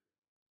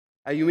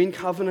 Are you in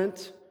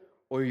covenant?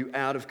 Or are you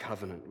out of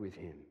covenant with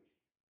him?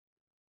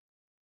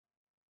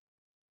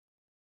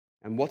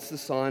 And what's the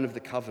sign of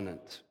the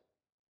covenant?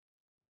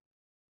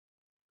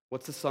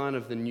 What's the sign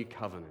of the new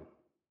covenant?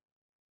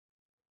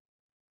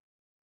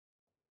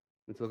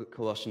 Let's look at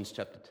Colossians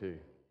chapter 2.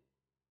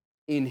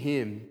 In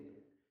him,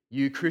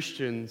 you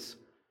Christians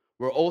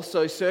were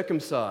also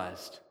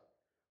circumcised,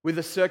 with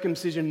a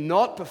circumcision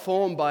not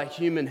performed by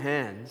human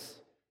hands.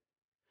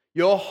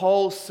 Your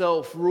whole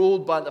self,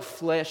 ruled by the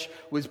flesh,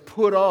 was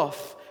put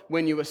off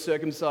when you were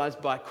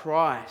circumcised by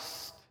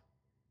Christ,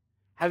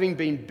 having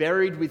been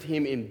buried with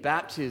him in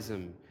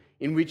baptism,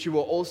 in which you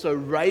were also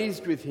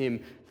raised with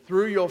him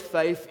through your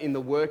faith in the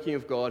working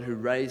of God who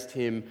raised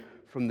him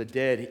from the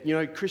dead. You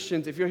know,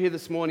 Christians, if you're here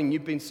this morning,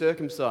 you've been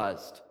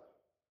circumcised.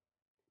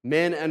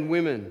 Men and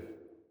women,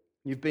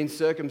 you've been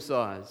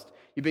circumcised.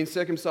 You've been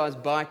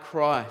circumcised by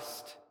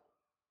Christ.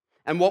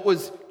 And what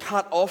was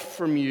cut off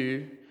from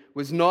you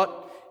was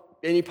not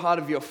any part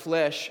of your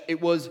flesh.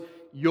 It was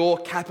your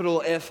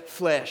capital F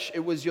flesh.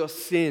 It was your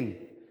sin.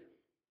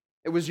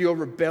 It was your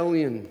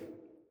rebellion.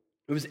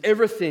 It was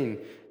everything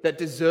that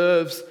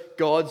deserves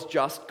God's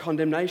just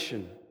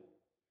condemnation.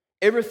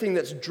 Everything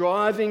that's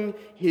driving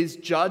his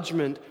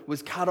judgment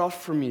was cut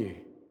off from you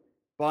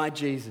by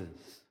Jesus. It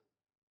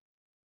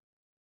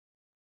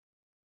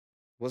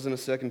wasn't a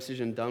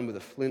circumcision done with a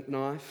flint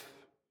knife.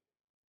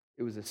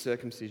 It was a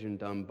circumcision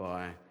done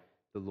by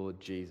the Lord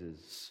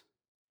Jesus.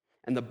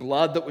 And the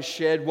blood that was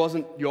shed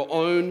wasn't your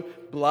own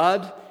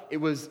blood.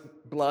 It was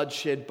blood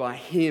shed by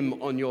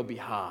him on your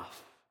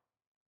behalf.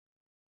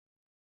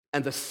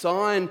 And the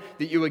sign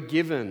that you were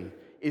given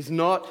is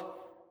not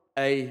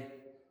a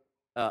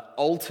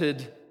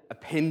altered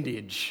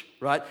appendage,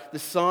 right? The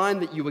sign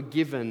that you were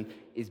given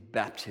is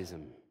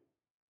baptism.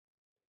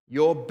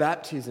 Your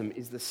baptism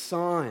is the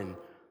sign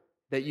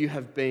that you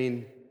have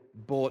been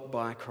bought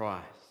by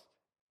Christ.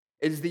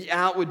 It is the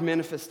outward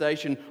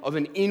manifestation of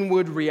an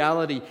inward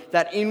reality.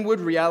 That inward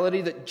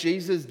reality that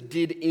Jesus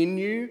did in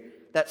you,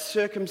 that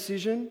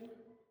circumcision,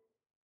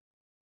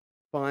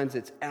 finds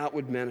its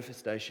outward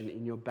manifestation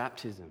in your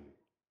baptism.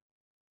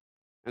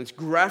 And it's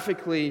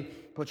graphically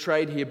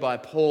portrayed here by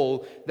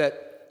Paul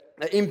that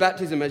in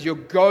baptism, as you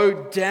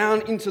go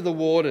down into the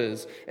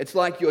waters, it's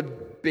like you're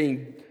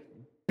being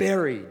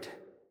buried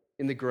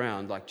in the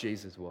ground like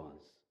Jesus was.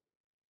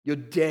 You're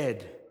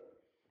dead.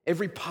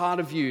 Every part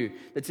of you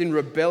that's in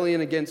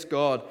rebellion against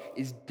God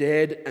is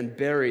dead and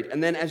buried.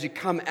 And then as you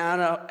come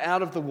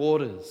out of the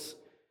waters,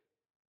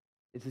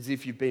 it's as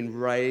if you've been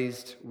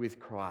raised with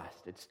Christ.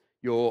 It's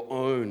your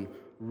own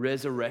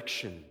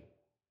resurrection.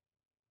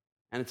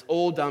 And it's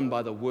all done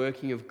by the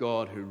working of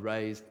God who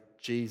raised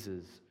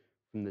Jesus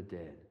from the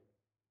dead.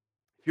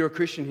 If you're a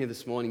Christian here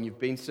this morning, you've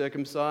been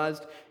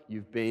circumcised,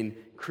 you've been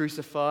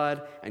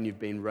crucified, and you've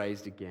been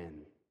raised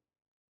again.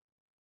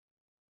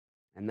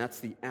 And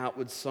that's the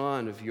outward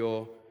sign of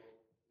your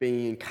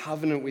being in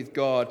covenant with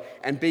God.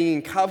 And being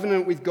in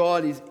covenant with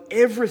God is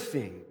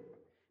everything.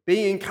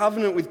 Being in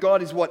covenant with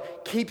God is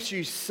what keeps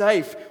you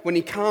safe when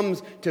he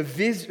comes to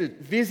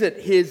visit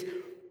his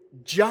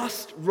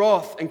just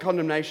wrath and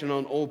condemnation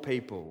on all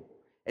people.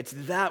 It's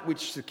that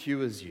which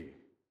secures you.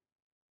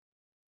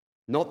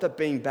 Not that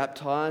being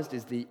baptized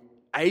is the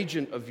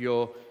agent of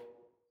your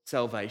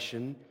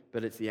salvation,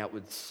 but it's the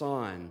outward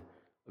sign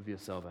of your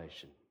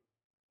salvation.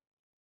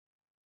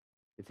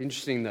 It's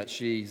interesting that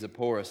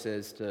Zipporah,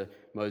 says to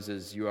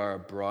Moses, "You are a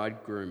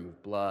bridegroom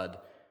of blood."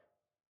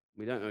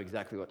 We don't know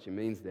exactly what she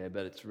means there,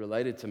 but it's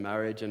related to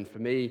marriage. And for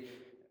me,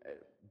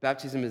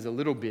 baptism is a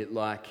little bit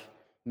like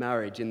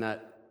marriage in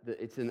that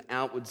it's an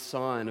outward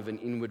sign of an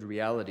inward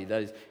reality.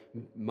 That is,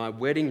 my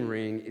wedding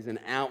ring is an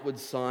outward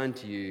sign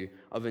to you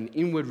of an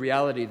inward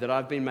reality that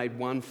I've been made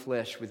one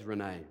flesh with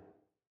Renee.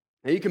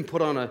 Now, you can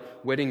put on a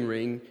wedding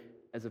ring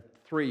as a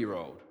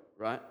 3-year-old,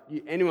 right?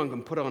 Anyone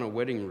can put on a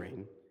wedding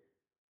ring.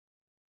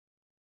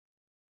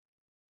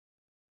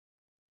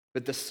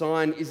 But the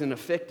sign isn't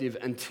effective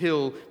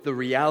until the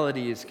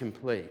reality is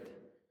complete.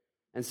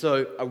 And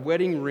so a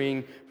wedding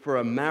ring for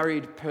a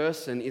married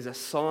person is a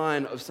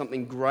sign of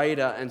something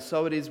greater, and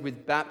so it is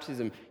with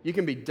baptism. You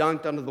can be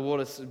dunked under the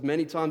water as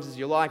many times as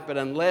you like, but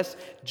unless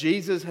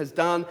Jesus has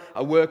done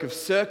a work of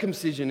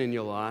circumcision in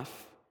your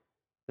life,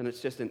 then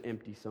it's just an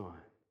empty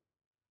sign.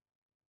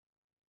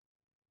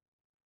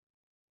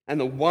 And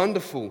the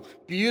wonderful,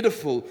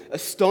 beautiful,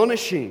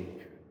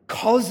 astonishing,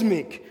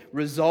 cosmic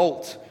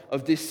result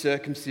of this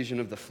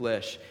circumcision of the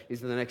flesh is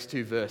the next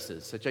 2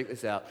 verses. So check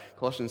this out.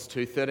 Colossians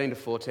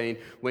 2:13-14.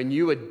 When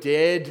you were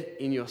dead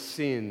in your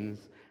sins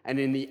and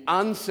in the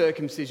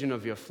uncircumcision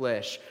of your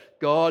flesh,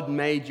 God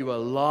made you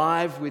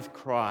alive with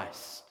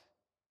Christ.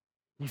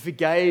 He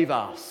forgave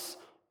us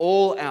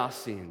all our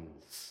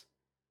sins,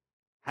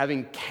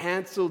 having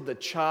cancelled the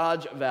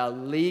charge of our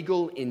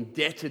legal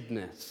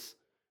indebtedness,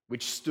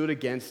 which stood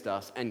against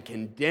us and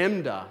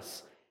condemned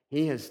us.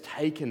 He has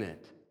taken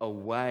it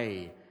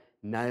away,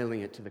 nailing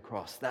it to the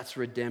cross. That's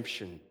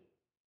redemption.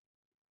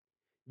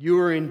 You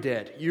were in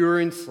debt. You were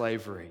in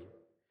slavery.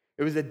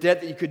 It was a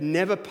debt that you could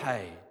never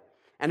pay,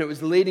 and it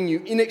was leading you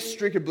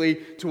inextricably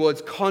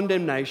towards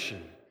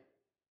condemnation,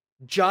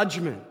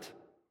 judgment.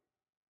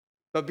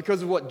 But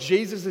because of what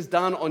Jesus has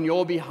done on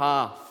your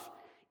behalf,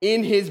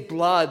 in his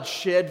blood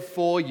shed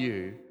for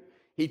you,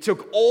 He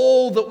took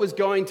all that was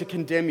going to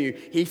condemn you.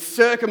 He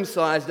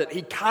circumcised it.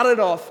 He cut it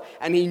off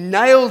and he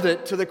nailed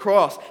it to the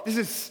cross. This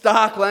is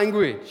stark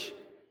language.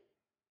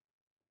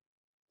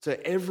 So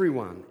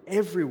everyone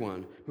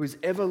who has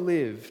ever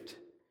lived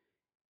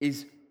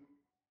is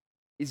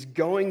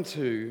going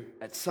to,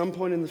 at some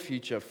point in the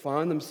future,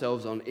 find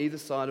themselves on either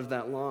side of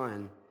that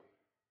line.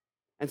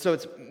 And so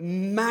it's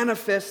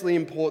manifestly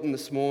important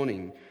this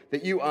morning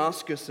that you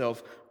ask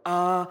yourself,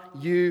 are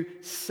you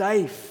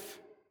safe?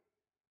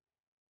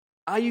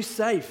 Are you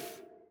safe?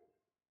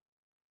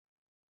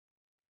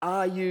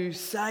 Are you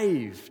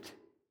saved?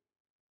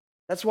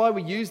 That's why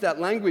we use that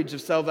language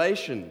of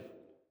salvation.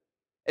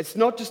 It's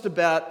not just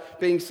about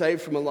being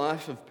saved from a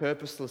life of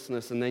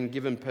purposelessness and then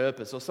given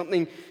purpose or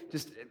something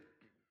just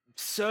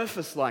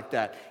surface like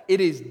that. It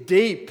is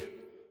deep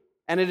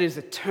and it is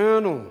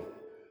eternal.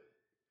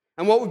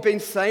 And what we've been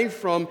saved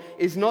from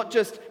is not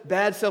just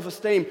bad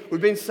self-esteem.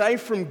 We've been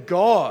saved from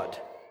God.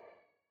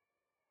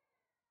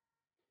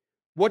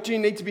 What do you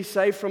need to be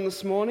saved from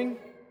this morning?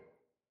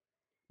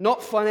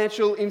 Not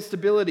financial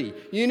instability.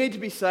 You need to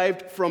be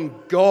saved from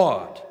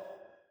God.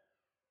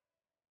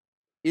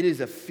 It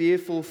is a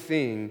fearful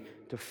thing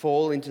to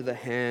fall into the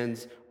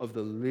hands of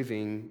the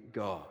living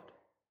God.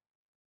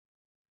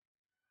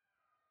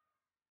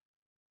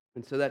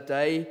 And so that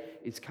day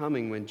is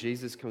coming when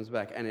Jesus comes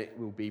back, and it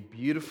will be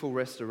beautiful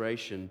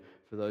restoration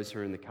for those who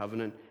are in the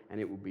covenant, and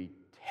it will be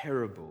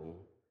terrible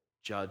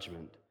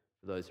judgment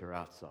for those who are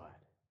outside.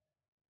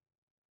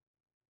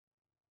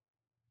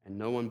 And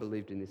no one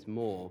believed in this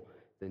more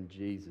than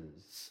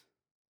Jesus,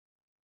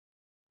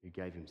 who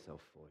gave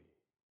himself for you.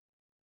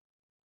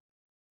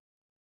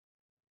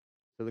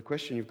 So the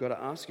question you've got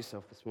to ask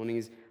yourself this morning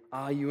is,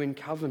 are you in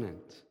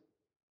covenant?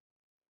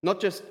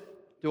 Not just,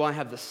 do I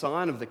have the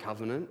sign of the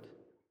covenant,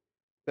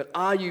 but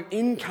are you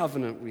in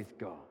covenant with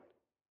God?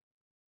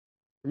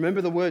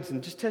 Remember the words,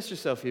 and just test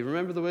yourself here.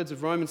 Remember the words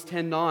of Romans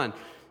 10:9.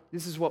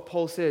 This is what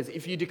Paul says.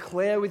 If you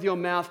declare with your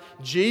mouth,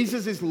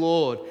 Jesus is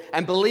Lord,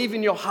 and believe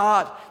in your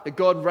heart that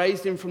God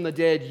raised him from the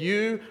dead,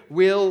 you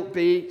will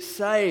be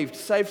saved.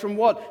 Saved from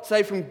what?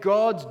 Saved from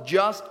God's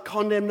just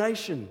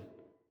condemnation.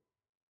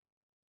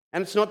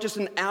 And it's not just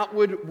an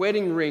outward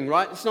wedding ring,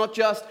 right? It's not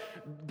just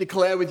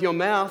declare with your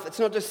mouth. It's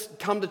not just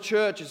come to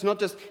church. It's not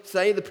just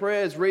say the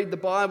prayers, read the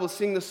Bible,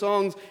 sing the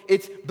songs.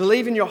 It's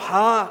believe in your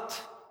heart.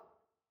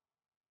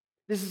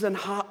 This is a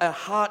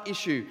heart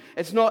issue.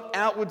 It's not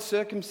outward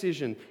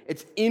circumcision.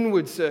 It's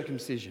inward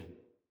circumcision.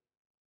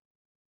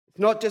 It's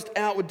not just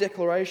outward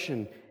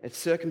declaration. It's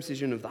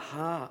circumcision of the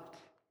heart.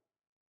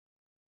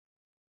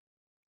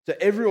 So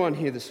everyone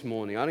here this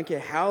morning, I don't care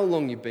how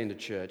long you've been to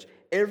church,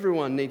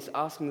 everyone needs to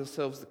ask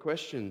themselves the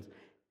questions,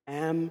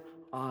 am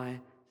I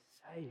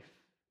safe?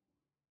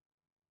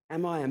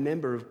 Am I a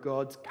member of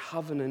God's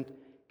covenant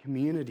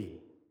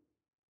community?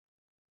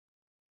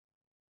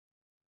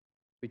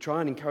 We try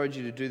and encourage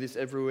you to do this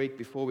every week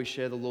before we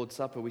share the Lord's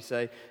Supper. We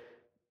say,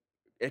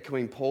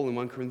 echoing Paul in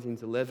 1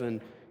 Corinthians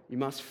 11, you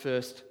must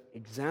first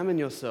examine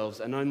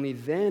yourselves and only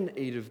then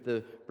eat of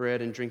the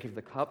bread and drink of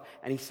the cup.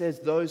 And he says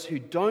those who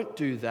don't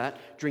do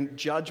that drink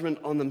judgment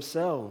on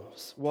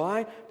themselves.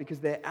 Why? Because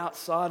they're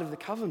outside of the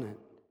covenant.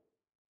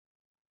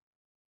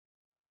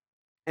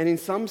 And in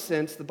some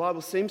sense, the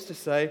Bible seems to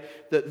say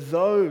that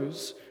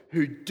those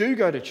who do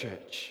go to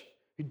church,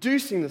 who do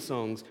sing the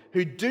songs,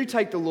 who do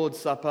take the Lord's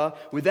Supper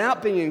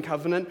without being in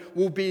covenant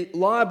will be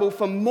liable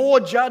for more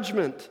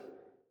judgment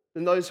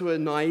than those who are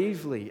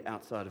naively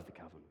outside of the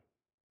covenant.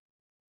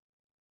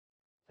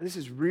 This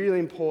is really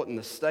important.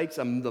 The stakes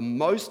are the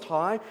most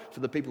high for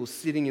the people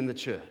sitting in the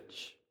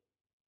church.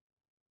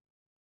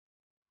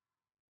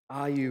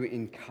 Are you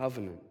in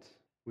covenant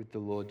with the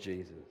Lord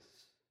Jesus?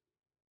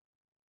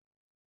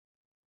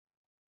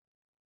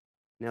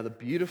 Now, the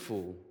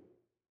beautiful,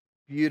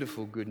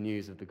 beautiful good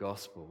news of the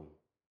gospel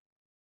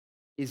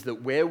is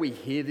that where we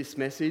hear this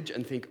message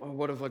and think, oh,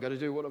 what have I got to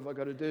do? What have I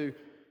got to do?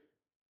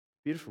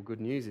 Beautiful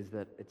good news is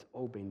that it's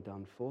all been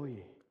done for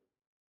you.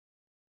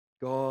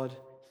 God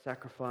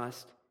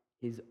sacrificed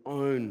his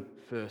own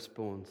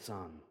firstborn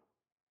son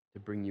to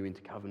bring you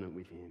into covenant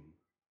with him.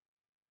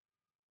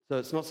 So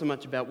it's not so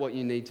much about what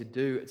you need to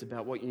do, it's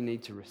about what you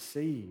need to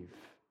receive,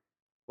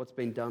 what's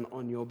been done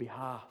on your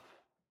behalf.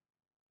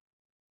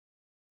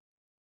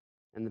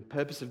 And the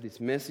purpose of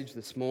this message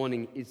this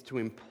morning is to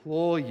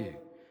implore you,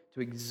 to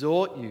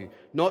exhort you,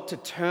 not to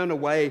turn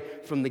away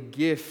from the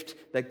gift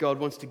that God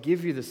wants to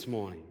give you this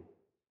morning.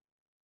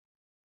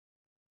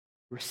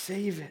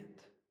 Receive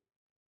it.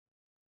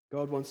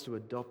 God wants to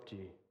adopt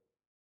you.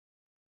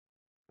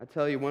 I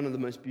tell you, one of the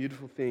most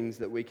beautiful things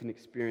that we can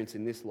experience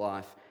in this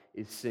life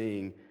is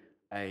seeing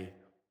an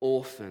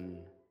orphan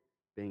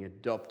being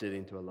adopted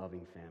into a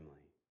loving family.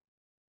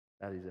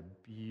 That is a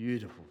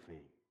beautiful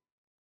thing.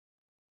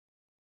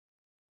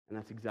 And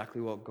that's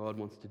exactly what God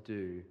wants to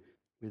do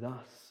with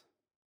us.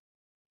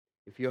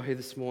 If you're here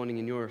this morning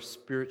and you're a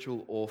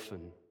spiritual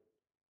orphan,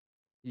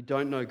 you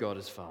don't know God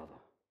as Father,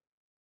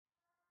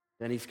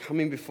 then he's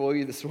coming before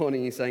you this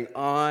morning. He's saying,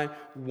 I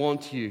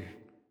want you.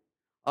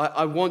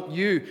 I want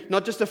you,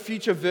 not just a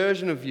future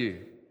version of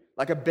you.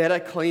 like a better,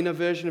 cleaner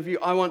version of you.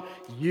 I want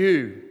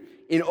you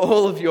in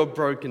all of your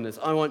brokenness.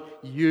 I want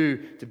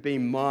you to be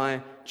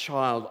my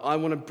child. I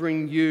want to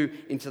bring you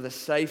into the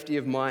safety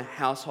of my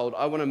household.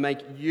 I want to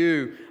make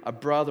you a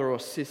brother or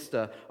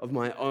sister of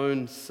my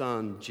own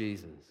son,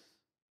 Jesus.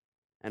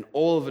 And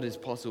all of it is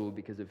possible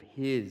because of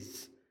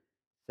his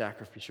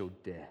sacrificial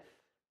death.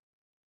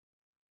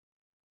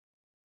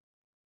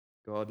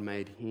 God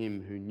made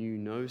him who knew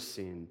no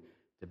sin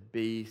to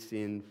be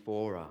sin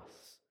for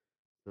us,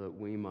 so that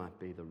we might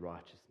be the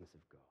righteousness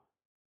of God.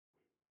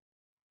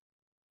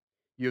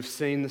 You've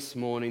seen this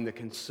morning the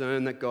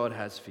concern that God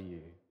has for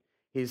you,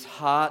 his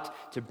heart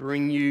to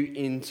bring you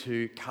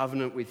into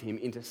covenant with him,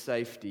 into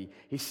safety.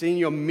 He's seen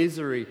your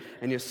misery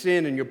and your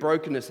sin and your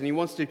brokenness, and he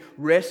wants to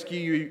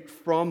rescue you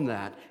from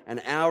that. And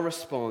our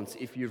response,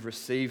 if you've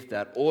received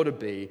that, ought to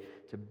be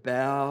to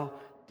bow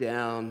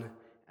down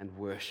and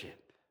worship.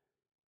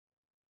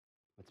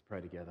 Let's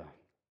pray together.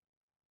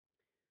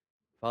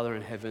 Father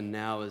in heaven,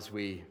 now as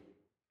we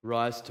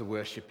rise to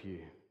worship you,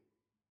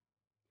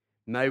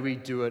 may we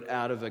do it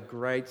out of a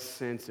great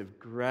sense of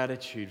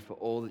gratitude for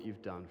all that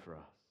you've done for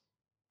us.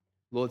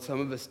 Lord,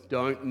 some of us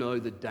don't know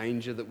the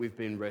danger that we've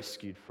been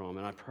rescued from,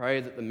 and I pray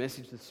that the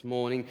message this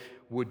morning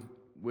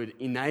would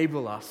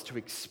enable us to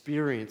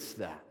experience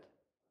that.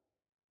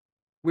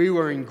 We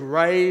were in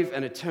grave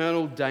and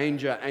eternal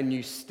danger, and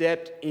you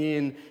stepped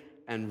in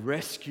and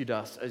rescued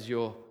us as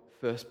your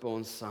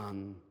firstborn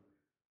son.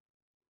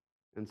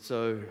 And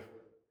so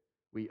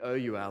we owe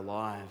you our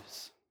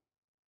lives.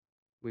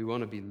 We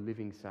want to be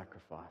living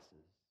sacrifices.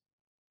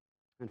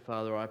 And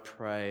Father, I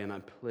pray and I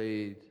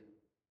plead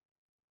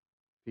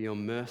for your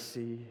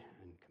mercy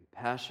and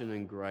compassion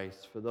and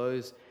grace for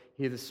those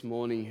here this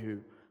morning who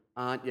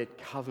aren't yet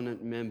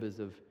covenant members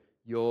of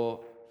your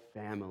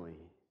family.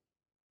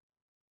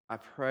 I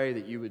pray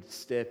that you would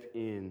step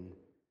in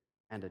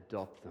and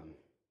adopt them.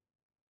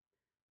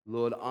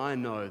 Lord, I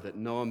know that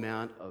no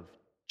amount of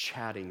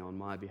chatting on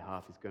my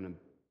behalf is going to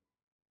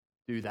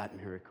do that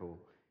miracle.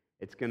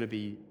 It's going to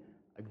be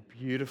a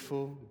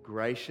beautiful,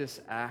 gracious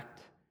act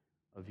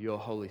of your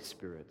Holy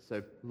Spirit.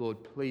 So, Lord,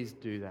 please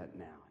do that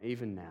now,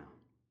 even now.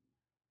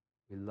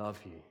 We love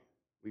you.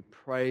 We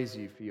praise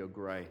you for your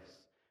grace.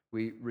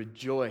 We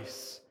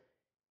rejoice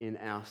in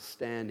our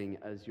standing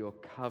as your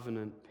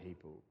covenant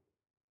people.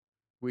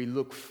 We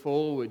look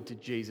forward to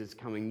Jesus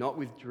coming, not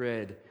with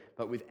dread,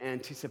 but with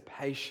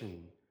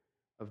anticipation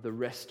of the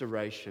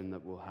restoration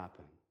that will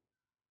happen.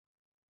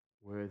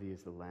 Worthy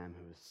is the Lamb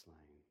who was slain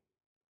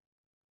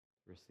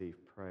to receive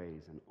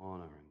praise and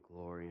honor and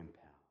glory and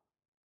power.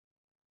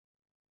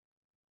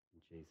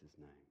 In Jesus'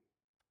 name,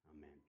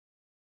 amen.